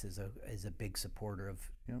ETS is a big supporter of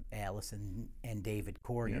Alice, and David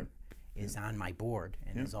Corrier is on my board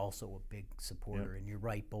and is also a big supporter. And you're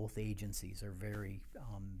right, both agencies are very,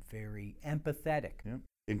 very empathetic.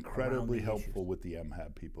 Incredibly helpful with the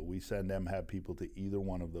MHAB people. We send MHAB people to either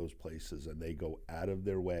one of those places, and they go out of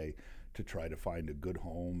their way to try to find a good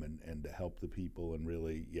home and to help the people, and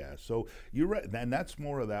really, yeah. So you're right, and that's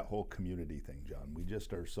more of that whole community thing, John. We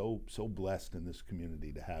just are so blessed in this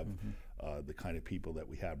community to have the kind of people that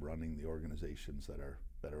we have running the organizations that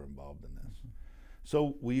are involved in this.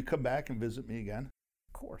 So will you come back and visit me again?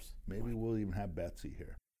 Of course. Maybe we'll even have Betsy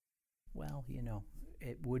here. Well,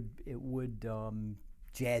 it would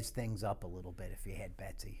jazz things up a little bit if you had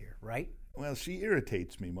Betsy here, right? Well, she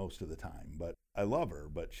irritates me most of the time, but I love her,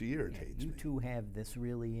 but she irritates me. You two have this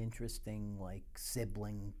really interesting, like,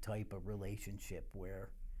 sibling type of relationship where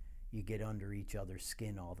you get under each other's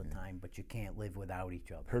skin all the time, but you can't live without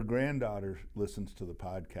each other. Her granddaughter listens to the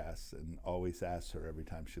podcast and always asks her every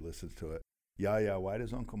time she listens to it, yeah, why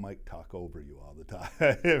does Uncle Mike talk over you all the time?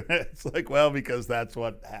 It's like, well, because that's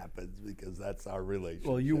what happens, because that's our relationship.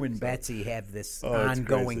 Well, you and Betsy have this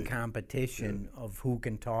ongoing competition of who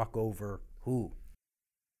can talk over who.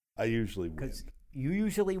 I usually win. Because you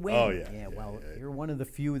usually win. Oh, yeah. You're one of the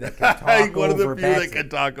few that can talk over Betsy. One of the few that can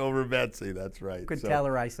talk over Betsy, that's right. Could tell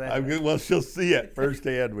her I said that. Well, she'll see it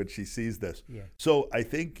firsthand when she sees this. Yeah. So I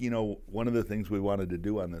think, one of the things we wanted to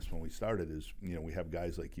do on this when we started is, we have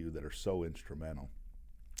guys like you that are so instrumental.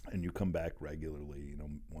 And you come back regularly,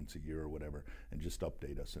 once a year or whatever, and just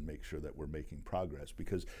update us and make sure that we're making progress.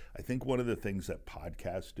 Because I think one of the things that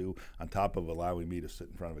podcasts do, on top of allowing me to sit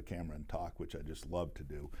in front of a camera and talk, which I just love to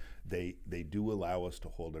do, they do allow us to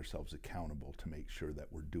hold ourselves accountable to make sure that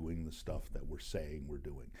we're doing the stuff that we're saying we're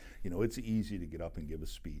doing. It's easy to get up and give a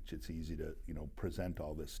speech. It's easy to, present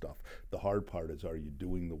all this stuff. The hard part is, are you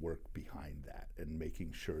doing the work behind that and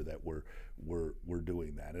making sure that we're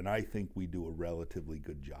doing that? And I think we do a relatively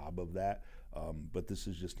good job of that. But this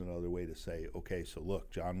is just another way to say, okay, so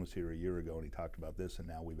look, John was here a year ago and he talked about this, and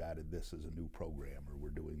now we've added this as a new program, or we're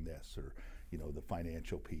doing this, or the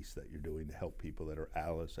financial piece that you're doing to help people that are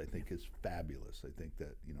Alice, I think is fabulous. I think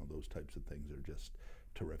that those types of things are just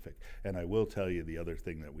terrific. And I will tell you the other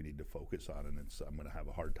thing that we need to focus on, and I'm going to have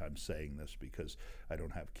a hard time saying this because I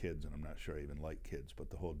don't have kids and I'm not sure I even like kids, but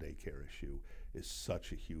the whole daycare issue is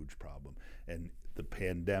such a huge problem. And the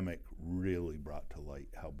pandemic really brought to light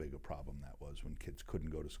how big a problem that was when kids couldn't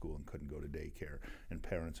go to school and couldn't go to daycare. And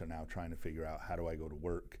parents are now trying to figure out, how do I go to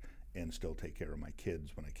work and still take care of my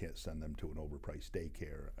kids when I can't send them to an overpriced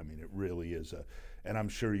daycare? I mean, it really is and I'm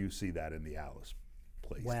sure you see that in the Alice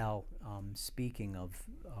place. Well, speaking of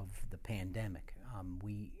the pandemic, a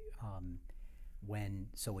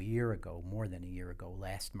year ago, more than a year ago,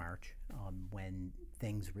 last March, when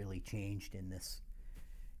things really changed in this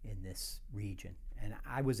region, and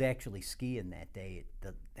I was actually skiing that day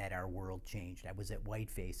that our world changed. I was at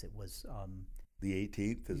Whiteface. It was the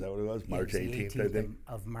 18th. Is that what it was? March 18th, I think.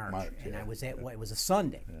 Of March, and I was at it was a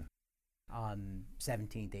Sunday. Yeah.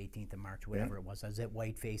 17th, 18th of March, whatever it was. I was at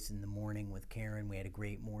Whiteface in the morning with Karen. We had a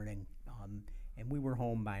great morning, and we were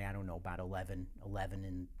home by, I don't know, about 11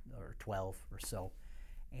 or 12 or so.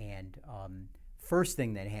 And first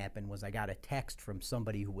thing that happened was I got a text from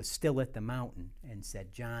somebody who was still at the mountain and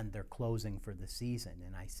said, John, they're closing for the season.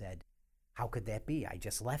 And I said, how could that be? I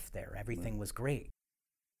just left there. Everything was great.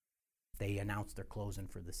 They announced they're closing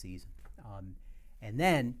for the season. And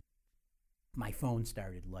then my phone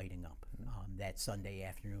started lighting up that Sunday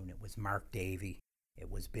afternoon. It was Mark Davey,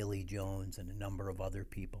 it was Billy Jones, and a number of other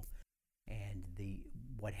people. And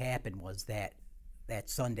what happened was that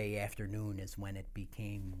Sunday afternoon is when it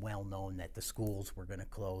became well known that the schools were going to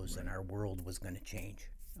close and our world was going to change.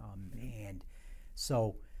 And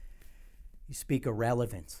so, you speak of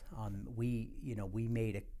relevance. We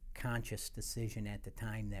made a conscious decision at the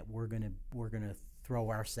time that we're going to throw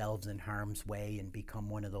ourselves in harm's way and become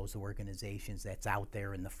one of those organizations that's out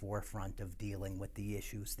there in the forefront of dealing with the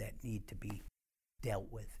issues that need to be dealt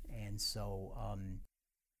with. And so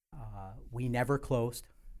we never closed,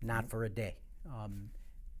 not for a day.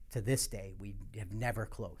 To this day, we have never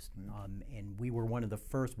closed. And we were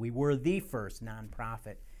the first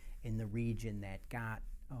nonprofit in the region that got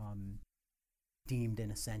deemed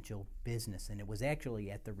an essential business. And it was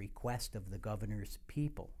actually at the request of the governor's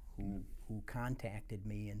people who contacted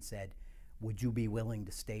me and said, would you be willing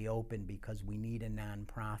to stay open, because we need a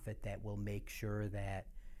nonprofit that will make sure that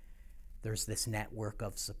there's this network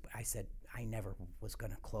of I said, I never was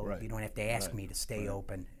going to close. Right. You don't have to ask me to stay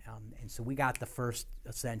open. And so we got the first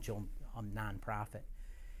essential nonprofit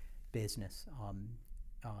business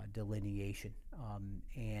delineation.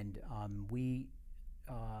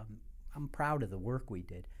 I'm proud of the work we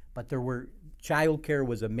did. But childcare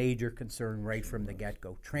was a major concern right from the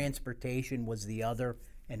get-go. Transportation was the other,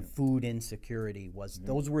 and food insecurity was.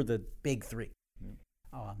 Those were the big three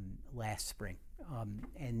last spring.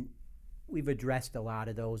 And we've addressed a lot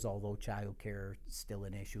of those, although child care is still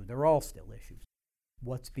an issue. They're all still issues.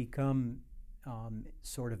 What's become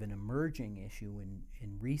sort of an emerging issue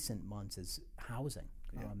in recent months is housing,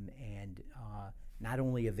 and not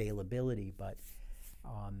only availability, but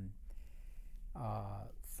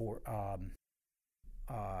for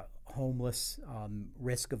homeless,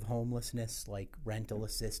 risk of homelessness, like rental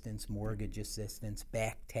assistance, mortgage assistance,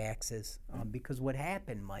 back taxes. Because what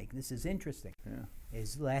happened, Mike, this is interesting,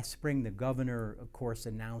 is last spring the governor, of course,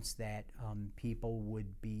 announced that people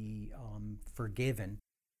would be forgiven,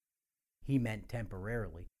 he meant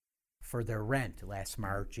temporarily, for their rent last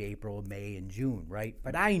March, April, May, and June, right?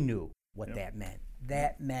 But I knew what that meant.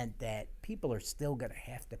 That meant that people are still going to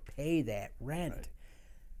have to pay that rent. Right.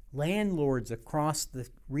 Landlords across the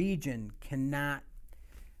region cannot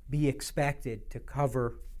be expected to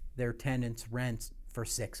cover their tenants' rents for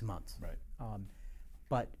 6 months. Right.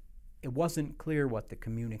 But it wasn't clear what the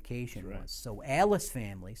communication was. So Alice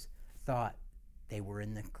families thought they were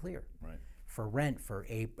in the clear for rent for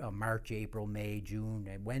March, April, May, June,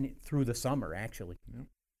 and went through the summer, actually. Yep.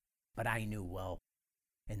 But I knew, well,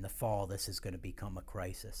 in the fall this is going to become a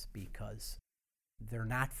crisis because they're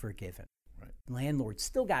not forgiven. Right. Landlords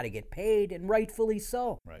still got to get paid, and rightfully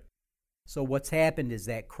so. Right. So what's happened is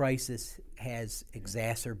that crisis has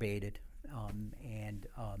exacerbated and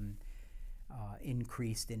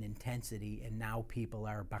increased in intensity, and now people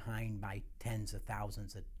are behind by tens of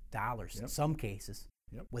thousands of dollars in some cases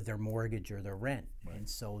with their mortgage or their rent, and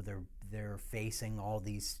so they're facing all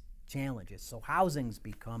these challenges. So housing's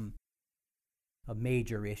become a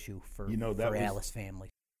major issue for Alice family.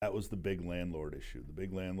 That was the big landlord issue. The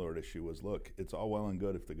big landlord issue was, look, it's all well and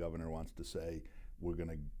good if the governor wants to say we're going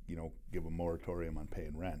to, give a moratorium on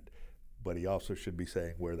paying rent, but he also should be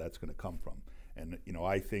saying where that's going to come from. And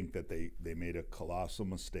I think that they made a colossal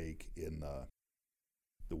mistake in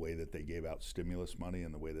the way that they gave out stimulus money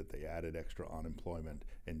and the way that they added extra unemployment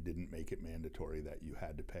and didn't make it mandatory that you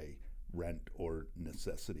had to pay rent or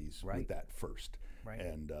necessities with that first. Right.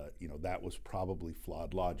 And that was probably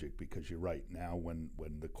flawed logic, because you're right. Now when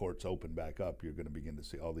the courts open back up, you're going to begin to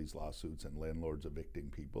see all these lawsuits and landlords evicting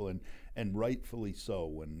people, and rightfully so.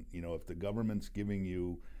 When if the government's giving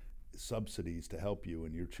you subsidies to help you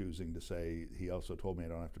and you're choosing to say, he also told me I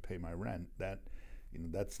don't have to pay my rent,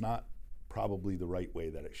 that's not probably the right way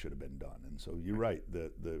that it should have been done. And so you're right,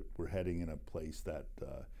 we're heading in a place that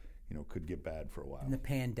could get bad for a while. And the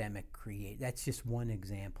pandemic that's just one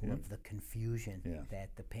example of the confusion that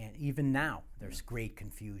even now there's great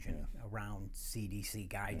confusion around CDC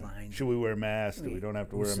guidelines. Should we wear masks? We don't have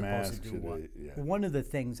to wear a mask. One of the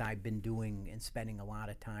things I've been doing and spending a lot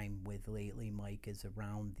of time with lately, Mike, is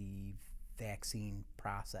around the vaccine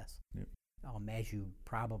process. Yep. As you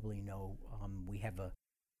probably know,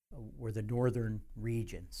 we're the northern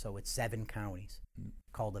region, so it's 7 counties,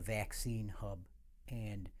 called a vaccine hub,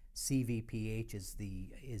 and CVPH is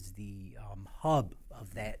the hub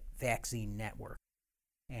of that vaccine network.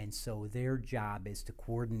 And so their job is to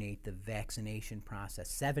coordinate the vaccination process.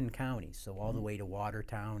 7 counties, so all the way to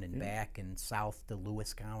Watertown and back, and south to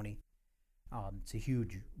Lewis County. It's a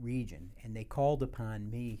huge region, and they called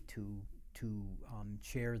upon me to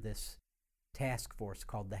chair this task force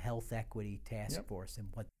called the Health Equity Task Force. And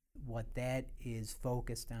what that is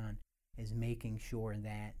focused on is making sure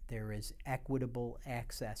that there is equitable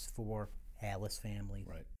access for Alice families,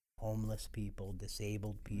 homeless people,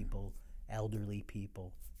 disabled people, elderly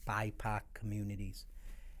people, BIPOC communities,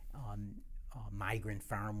 migrant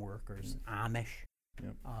farm workers, Amish,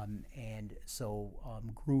 and so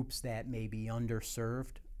groups that may be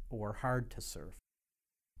underserved or hard to serve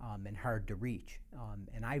and hard to reach.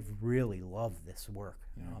 And I've really loved this work.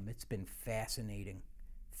 It's been fascinating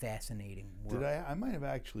work. I might have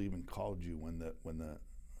actually even called you when the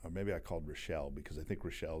or maybe I called Rochelle, because I think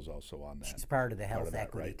Rochelle's also on that. She's part of the Health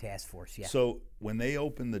Equity Task Force, So when they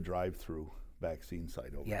opened the drive-through vaccine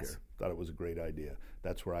site over here, thought it was a great idea.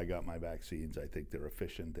 That's where I got my vaccines. I think they're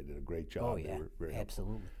efficient. They did a great job. Oh, yeah, they were very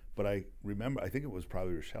absolutely. helpful. But I remember, I think it was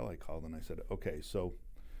probably Rochelle I called, and I said, okay, so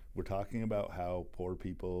we're talking about how poor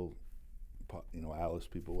people, Alice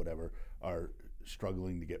people, whatever, are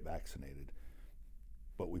struggling to get vaccinated.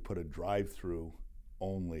 But we put a drive-through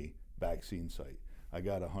only vaccine site. I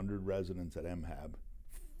got 100 residents at MHAB.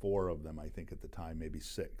 4 of them, I think at the time, maybe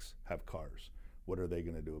 6, have cars. What are they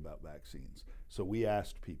going to do about vaccines? So we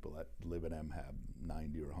asked people that live in MHAB,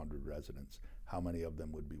 90 or 100 residents, how many of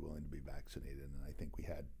them would be willing to be vaccinated, and I think we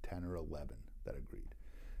had 10 or 11 that agreed.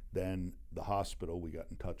 Then the hospital, we got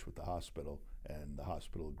in touch with the hospital, and the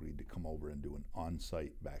hospital agreed to come over and do an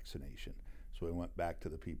on-site vaccination. So we went back to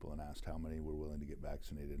the people and asked how many were willing to get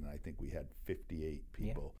vaccinated, and I think we had 58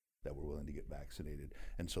 people that were willing to get vaccinated.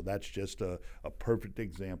 And so that's just a perfect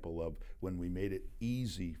example of when we made it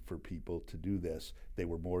easy for people to do this, they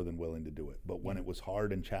were more than willing to do it. But when it was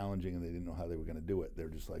hard and challenging and they didn't know how they were going to do it, they're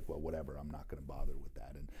just like, well, whatever, I'm not going to bother with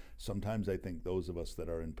that. And sometimes I think those of us that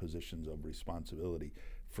are in positions of responsibility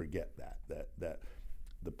forget that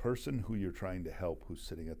the person who you're trying to help, who's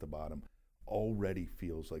sitting at the bottom, already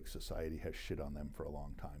feels like society has shit on them for a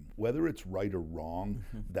long time. Whether it's right or wrong,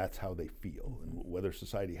 that's how they feel. And whether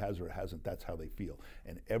society has or hasn't, that's how they feel.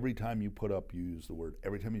 And every time you put up, you use the word,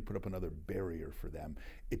 every time you put up another barrier for them,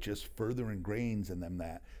 it just further ingrains in them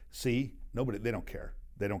that, see, they don't care.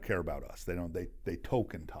 They don't care about us. They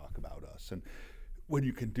token talk about us. And when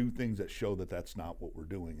you can do things that show that that's not what we're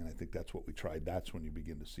doing, and I think that's what we tried, that's when you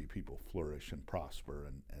begin to see people flourish and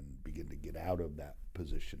prosper and begin to get out of that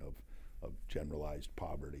position of generalized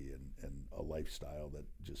poverty and a lifestyle that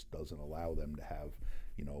just doesn't allow them to have,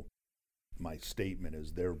 my statement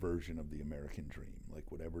is their version of the American dream,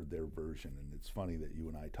 like whatever their version. And it's funny that you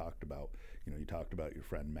and I talked about, you talked about your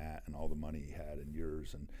friend Matt and all the money he had and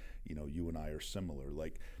yours, and, you and I are similar.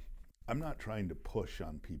 Like, I'm not trying to push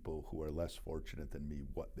on people who are less fortunate than me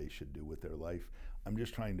what they should do with their life. I'm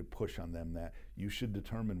just trying to push on them that you should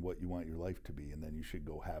determine what you want your life to be, and then you should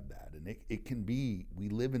go have that. And it can be, we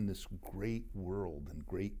live in this great world and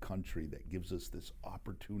great country that gives us this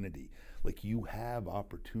opportunity. Like, you have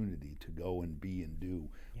opportunity to go and be and do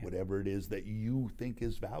whatever it is that you think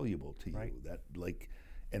is valuable to you. That, like,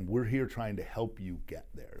 and we're here trying to help you get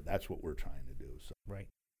there. That's what we're trying to do. So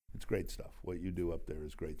it's great stuff. What you do up there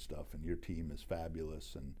is great stuff, and your team is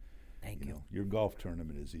fabulous. And Thank you. Your golf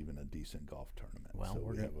tournament is even a decent golf tournament. Well,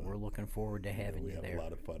 so we're looking forward to having you there. We have a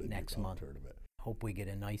lot of fun next in your golf month. Tournament. Hope we get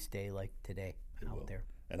a nice day like today out there.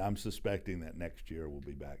 And I'm suspecting that next year we'll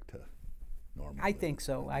be back to normal. I think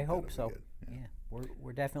so. I hope so. Yeah,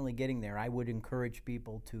 we're definitely getting there. I would encourage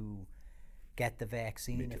people to get the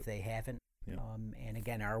vaccine if they haven't. Yeah. And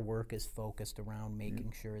again, our work is focused around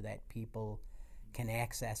making sure that people can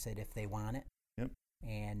access it if they want it. Yep.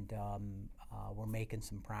 And we're making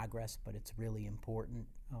some progress, but it's really important,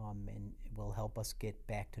 and it will help us get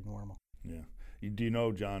back to normal. Yeah. Do you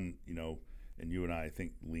know, John, and you and I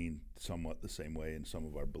think lean somewhat the same way in some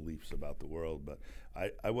of our beliefs about the world, but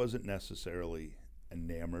I wasn't necessarily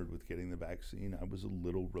enamored with getting the vaccine. I was a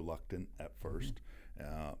little reluctant at first.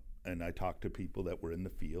 And I talked to people that were in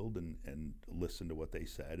the field and listened to what they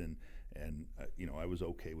said, and I was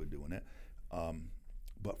okay with doing it.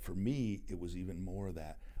 But for me, it was even more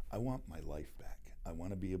that I want my life back. I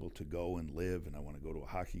want to be able to go and live, and I want to go to a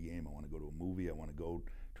hockey game, I want to go to a movie, I want to go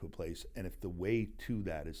to a place. And if the way to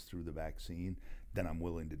that is through the vaccine, then I'm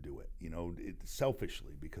willing to do it.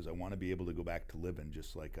 Selfishly, because I want to be able to go back to living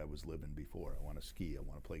just like I was living before. I want to ski, I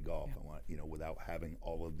want to play golf, I want, without having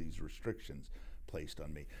all of these restrictions placed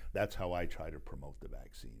on me. That's how I try to promote the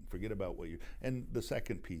vaccine. Forget about and the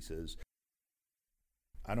second piece is,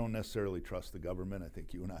 I don't necessarily trust the government. I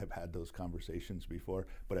think you and I have had those conversations before,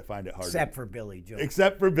 but I find it hard. Except for Billy Joe.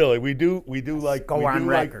 Except for Billy, we do like go on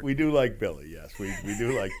record. We do like Billy. Yes, we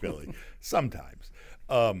do like Billy sometimes.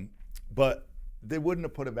 But they wouldn't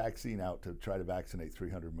have put a vaccine out to try to vaccinate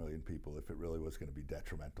 300 million people if it really was going to be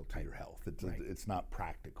detrimental to your health. It's not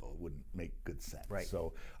practical. It wouldn't make good sense. Right.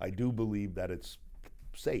 So I do believe that it's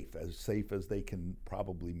safe as they can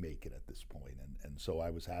probably make it at this point. And so I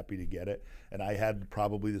was happy to get it. And I had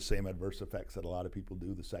probably the same adverse effects that a lot of people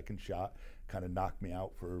do. The second shot kind of knocked me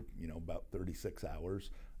out for, about 36 hours.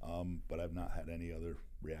 But I've not had any other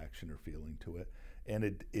reaction or feeling to it. And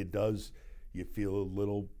it does, you feel a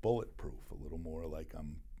little bulletproof, a little more like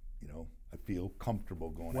I'm, I feel comfortable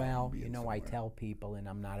going out and being somewhere. I tell people, and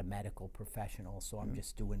I'm not a medical professional, so I'm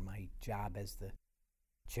just doing my job as the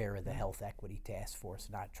chair of the Health Equity Task Force,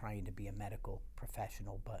 not trying to be a medical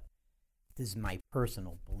professional, but this is my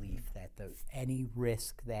personal belief that any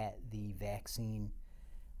risk that the vaccine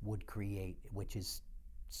would create, which is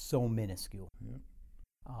so minuscule,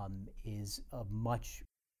 is a much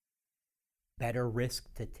better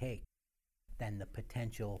risk to take than the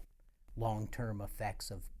potential long-term effects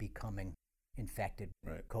of becoming infected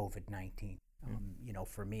with COVID-19.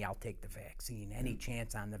 For me, I'll take the vaccine. Any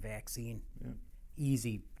chance on the vaccine,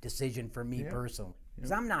 easy decision for me personally.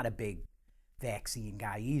 Because I'm not a big vaccine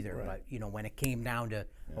guy either, but, when it came down to,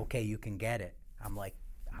 okay, you can get it, I'm like,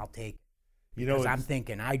 I'll take it. Because I'm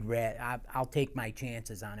thinking I'll take my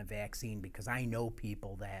chances on a vaccine, because I know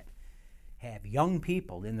people that have young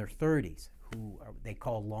people in their 30s who they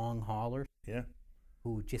call long haulers,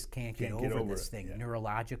 who just can't get over this thing,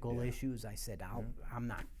 neurological issues. I said,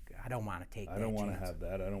 I don't want to take that chance. I don't want to have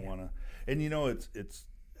that. I don't want to. And it's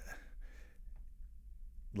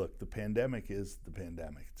look, the pandemic is the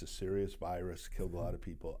pandemic. It's a serious virus, killed a lot of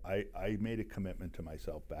people. I made a commitment to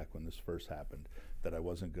myself back when this first happened that I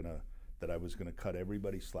was gonna cut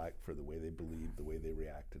everybody slack for the way they believe, the way they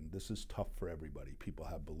react. And this is tough for everybody. People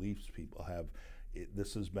have beliefs, people have,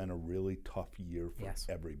 this has been a really tough year for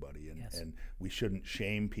everybody. And we shouldn't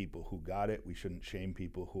shame people who got it. We shouldn't shame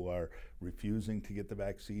people who are refusing to get the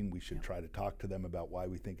vaccine. We should try to talk to them about why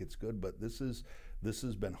we think it's good. But this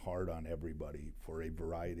has been hard on everybody for a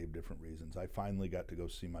variety of different reasons. I finally got to go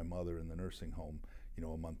see my mother in the nursing home,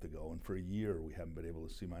 a month ago, and for a year we haven't been able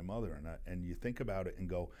to see my mother. And you think about it and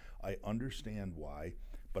go, I understand why,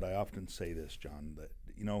 but I often say this, John, that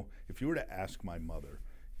if you were to ask my mother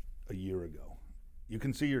a year ago, you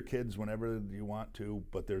can see your kids whenever you want to,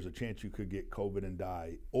 but there's a chance you could get COVID and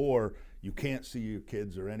die, or you can't see your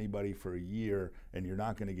kids or anybody for a year and you're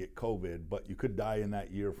not going to get COVID, but you could die in that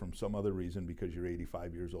year from some other reason because you're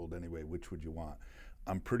 85 years old anyway. Which would you want?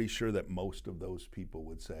 I'm pretty sure that most of those people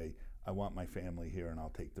would say, I want my family here and I'll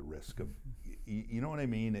take the risk of, you know what I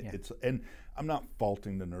mean? And I'm not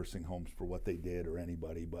faulting the nursing homes for what they did or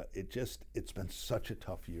anybody, but it's been such a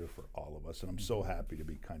tough year for all of us, and I'm so happy to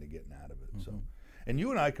be kind of getting out of it. So, and you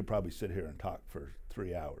and I could probably sit here and talk for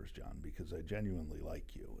 3 hours, John, because I genuinely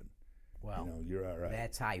like you. And well, you're all right.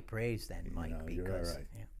 That's high praise then, Mike. You're all right.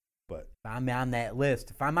 But if I'm on that list,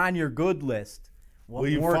 if I'm on your good list,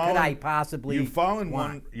 what more could I possibly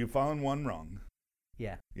want? You've fallen one wrong.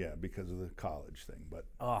 Yeah, because of the college thing, but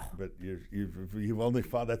you've only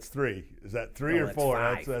fought. That's 3. Is that 3 or 4?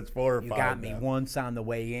 5. That's 4 or 5. You got me once on the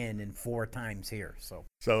way in and 4 times here.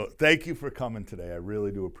 So thank you for coming today. I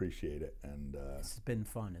really do appreciate it, and it's been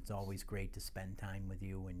fun. It's always great to spend time with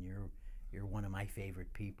you, and you're one of my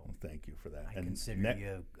favorite people. Well, thank you for that. I consider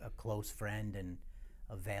you a close friend and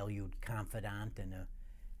a valued confidant and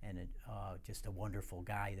just a wonderful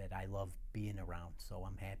guy that I love being around, so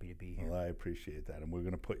I'm happy to be here. Well, I appreciate that, and we're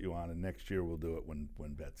going to put you on, and next year we'll do it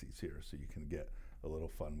when Betsy's here, so you can get a little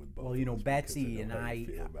fun with both. Well, Betsy and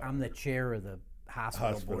I'm the chair of the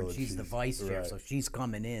hospital board. She's the vice chair, so she's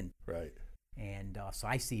coming in. Right. And so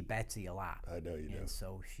I see Betsy a lot. I know you do. And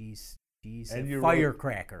so she's a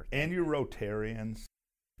firecracker. And you're Rotarians.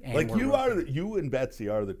 And like you and Betsy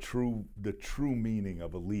are the true meaning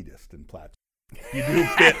of elitist in Plattsburgh. You do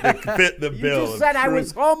fit the bill. You just said I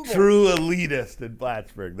was humble. True elitist in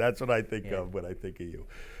Plattsburgh. That's what I think of when I think of you.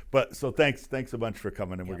 But so thanks a bunch for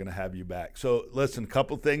coming, and we're going to have you back. So listen,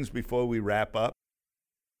 couple things before we wrap up.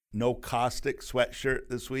 No Caustic sweatshirt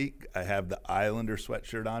this week. I have the Islander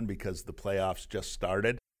sweatshirt on because the playoffs just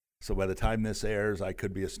started. So by the time this airs, I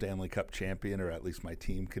could be a Stanley Cup champion, or at least my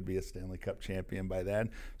team could be a Stanley Cup champion by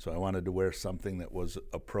then. So I wanted to wear something that was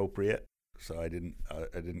appropriate. So I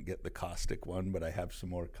didn't get the Caustic one, but I have some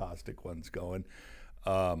more Caustic ones going.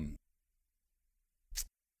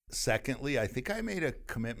 Secondly, I think I made a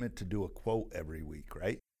commitment to do a quote every week,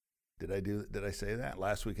 right? Did I say that?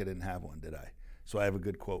 Last week I didn't have one, did I? So I have a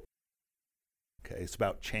good quote. Okay, it's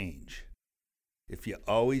about change. If you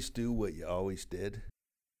always do what you always did,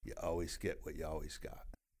 you always get what you always got.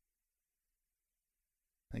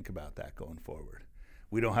 Think about that going forward.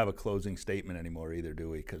 We don't have a closing statement anymore either, do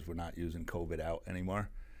we? Because we're not using COVID out anymore.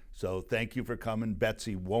 So thank you for coming.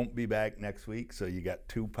 Betsy won't be back next week, so you got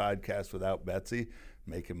 2 podcasts without Betsy,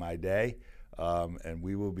 making my day. And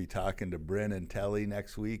we will be talking to Bryn and Telly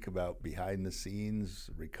next week about behind the scenes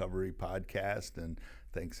recovery podcast. And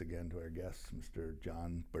thanks again to our guest, Mr.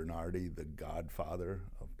 John Bernardi, the godfather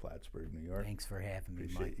of Plattsburgh, New York. Thanks for having me,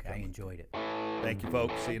 Mike. I enjoyed it. Thank you,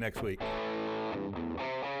 folks. See you next week.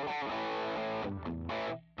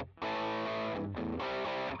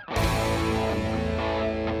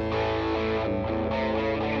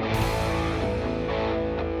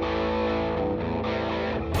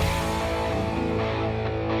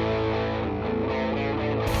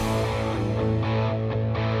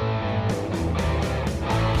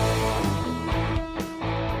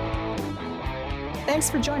 Thanks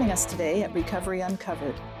for joining us today at Recovery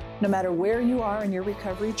Uncovered. No matter where you are in your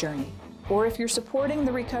recovery journey, or if you're supporting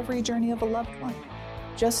the recovery journey of a loved one,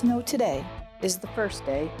 just know today is the first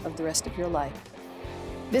day of the rest of your life.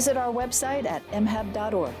 Visit our website at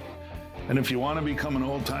mhab.org. And if you want to become an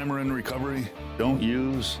old-timer in recovery, don't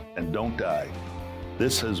use and don't die.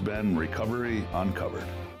 This has been Recovery Uncovered.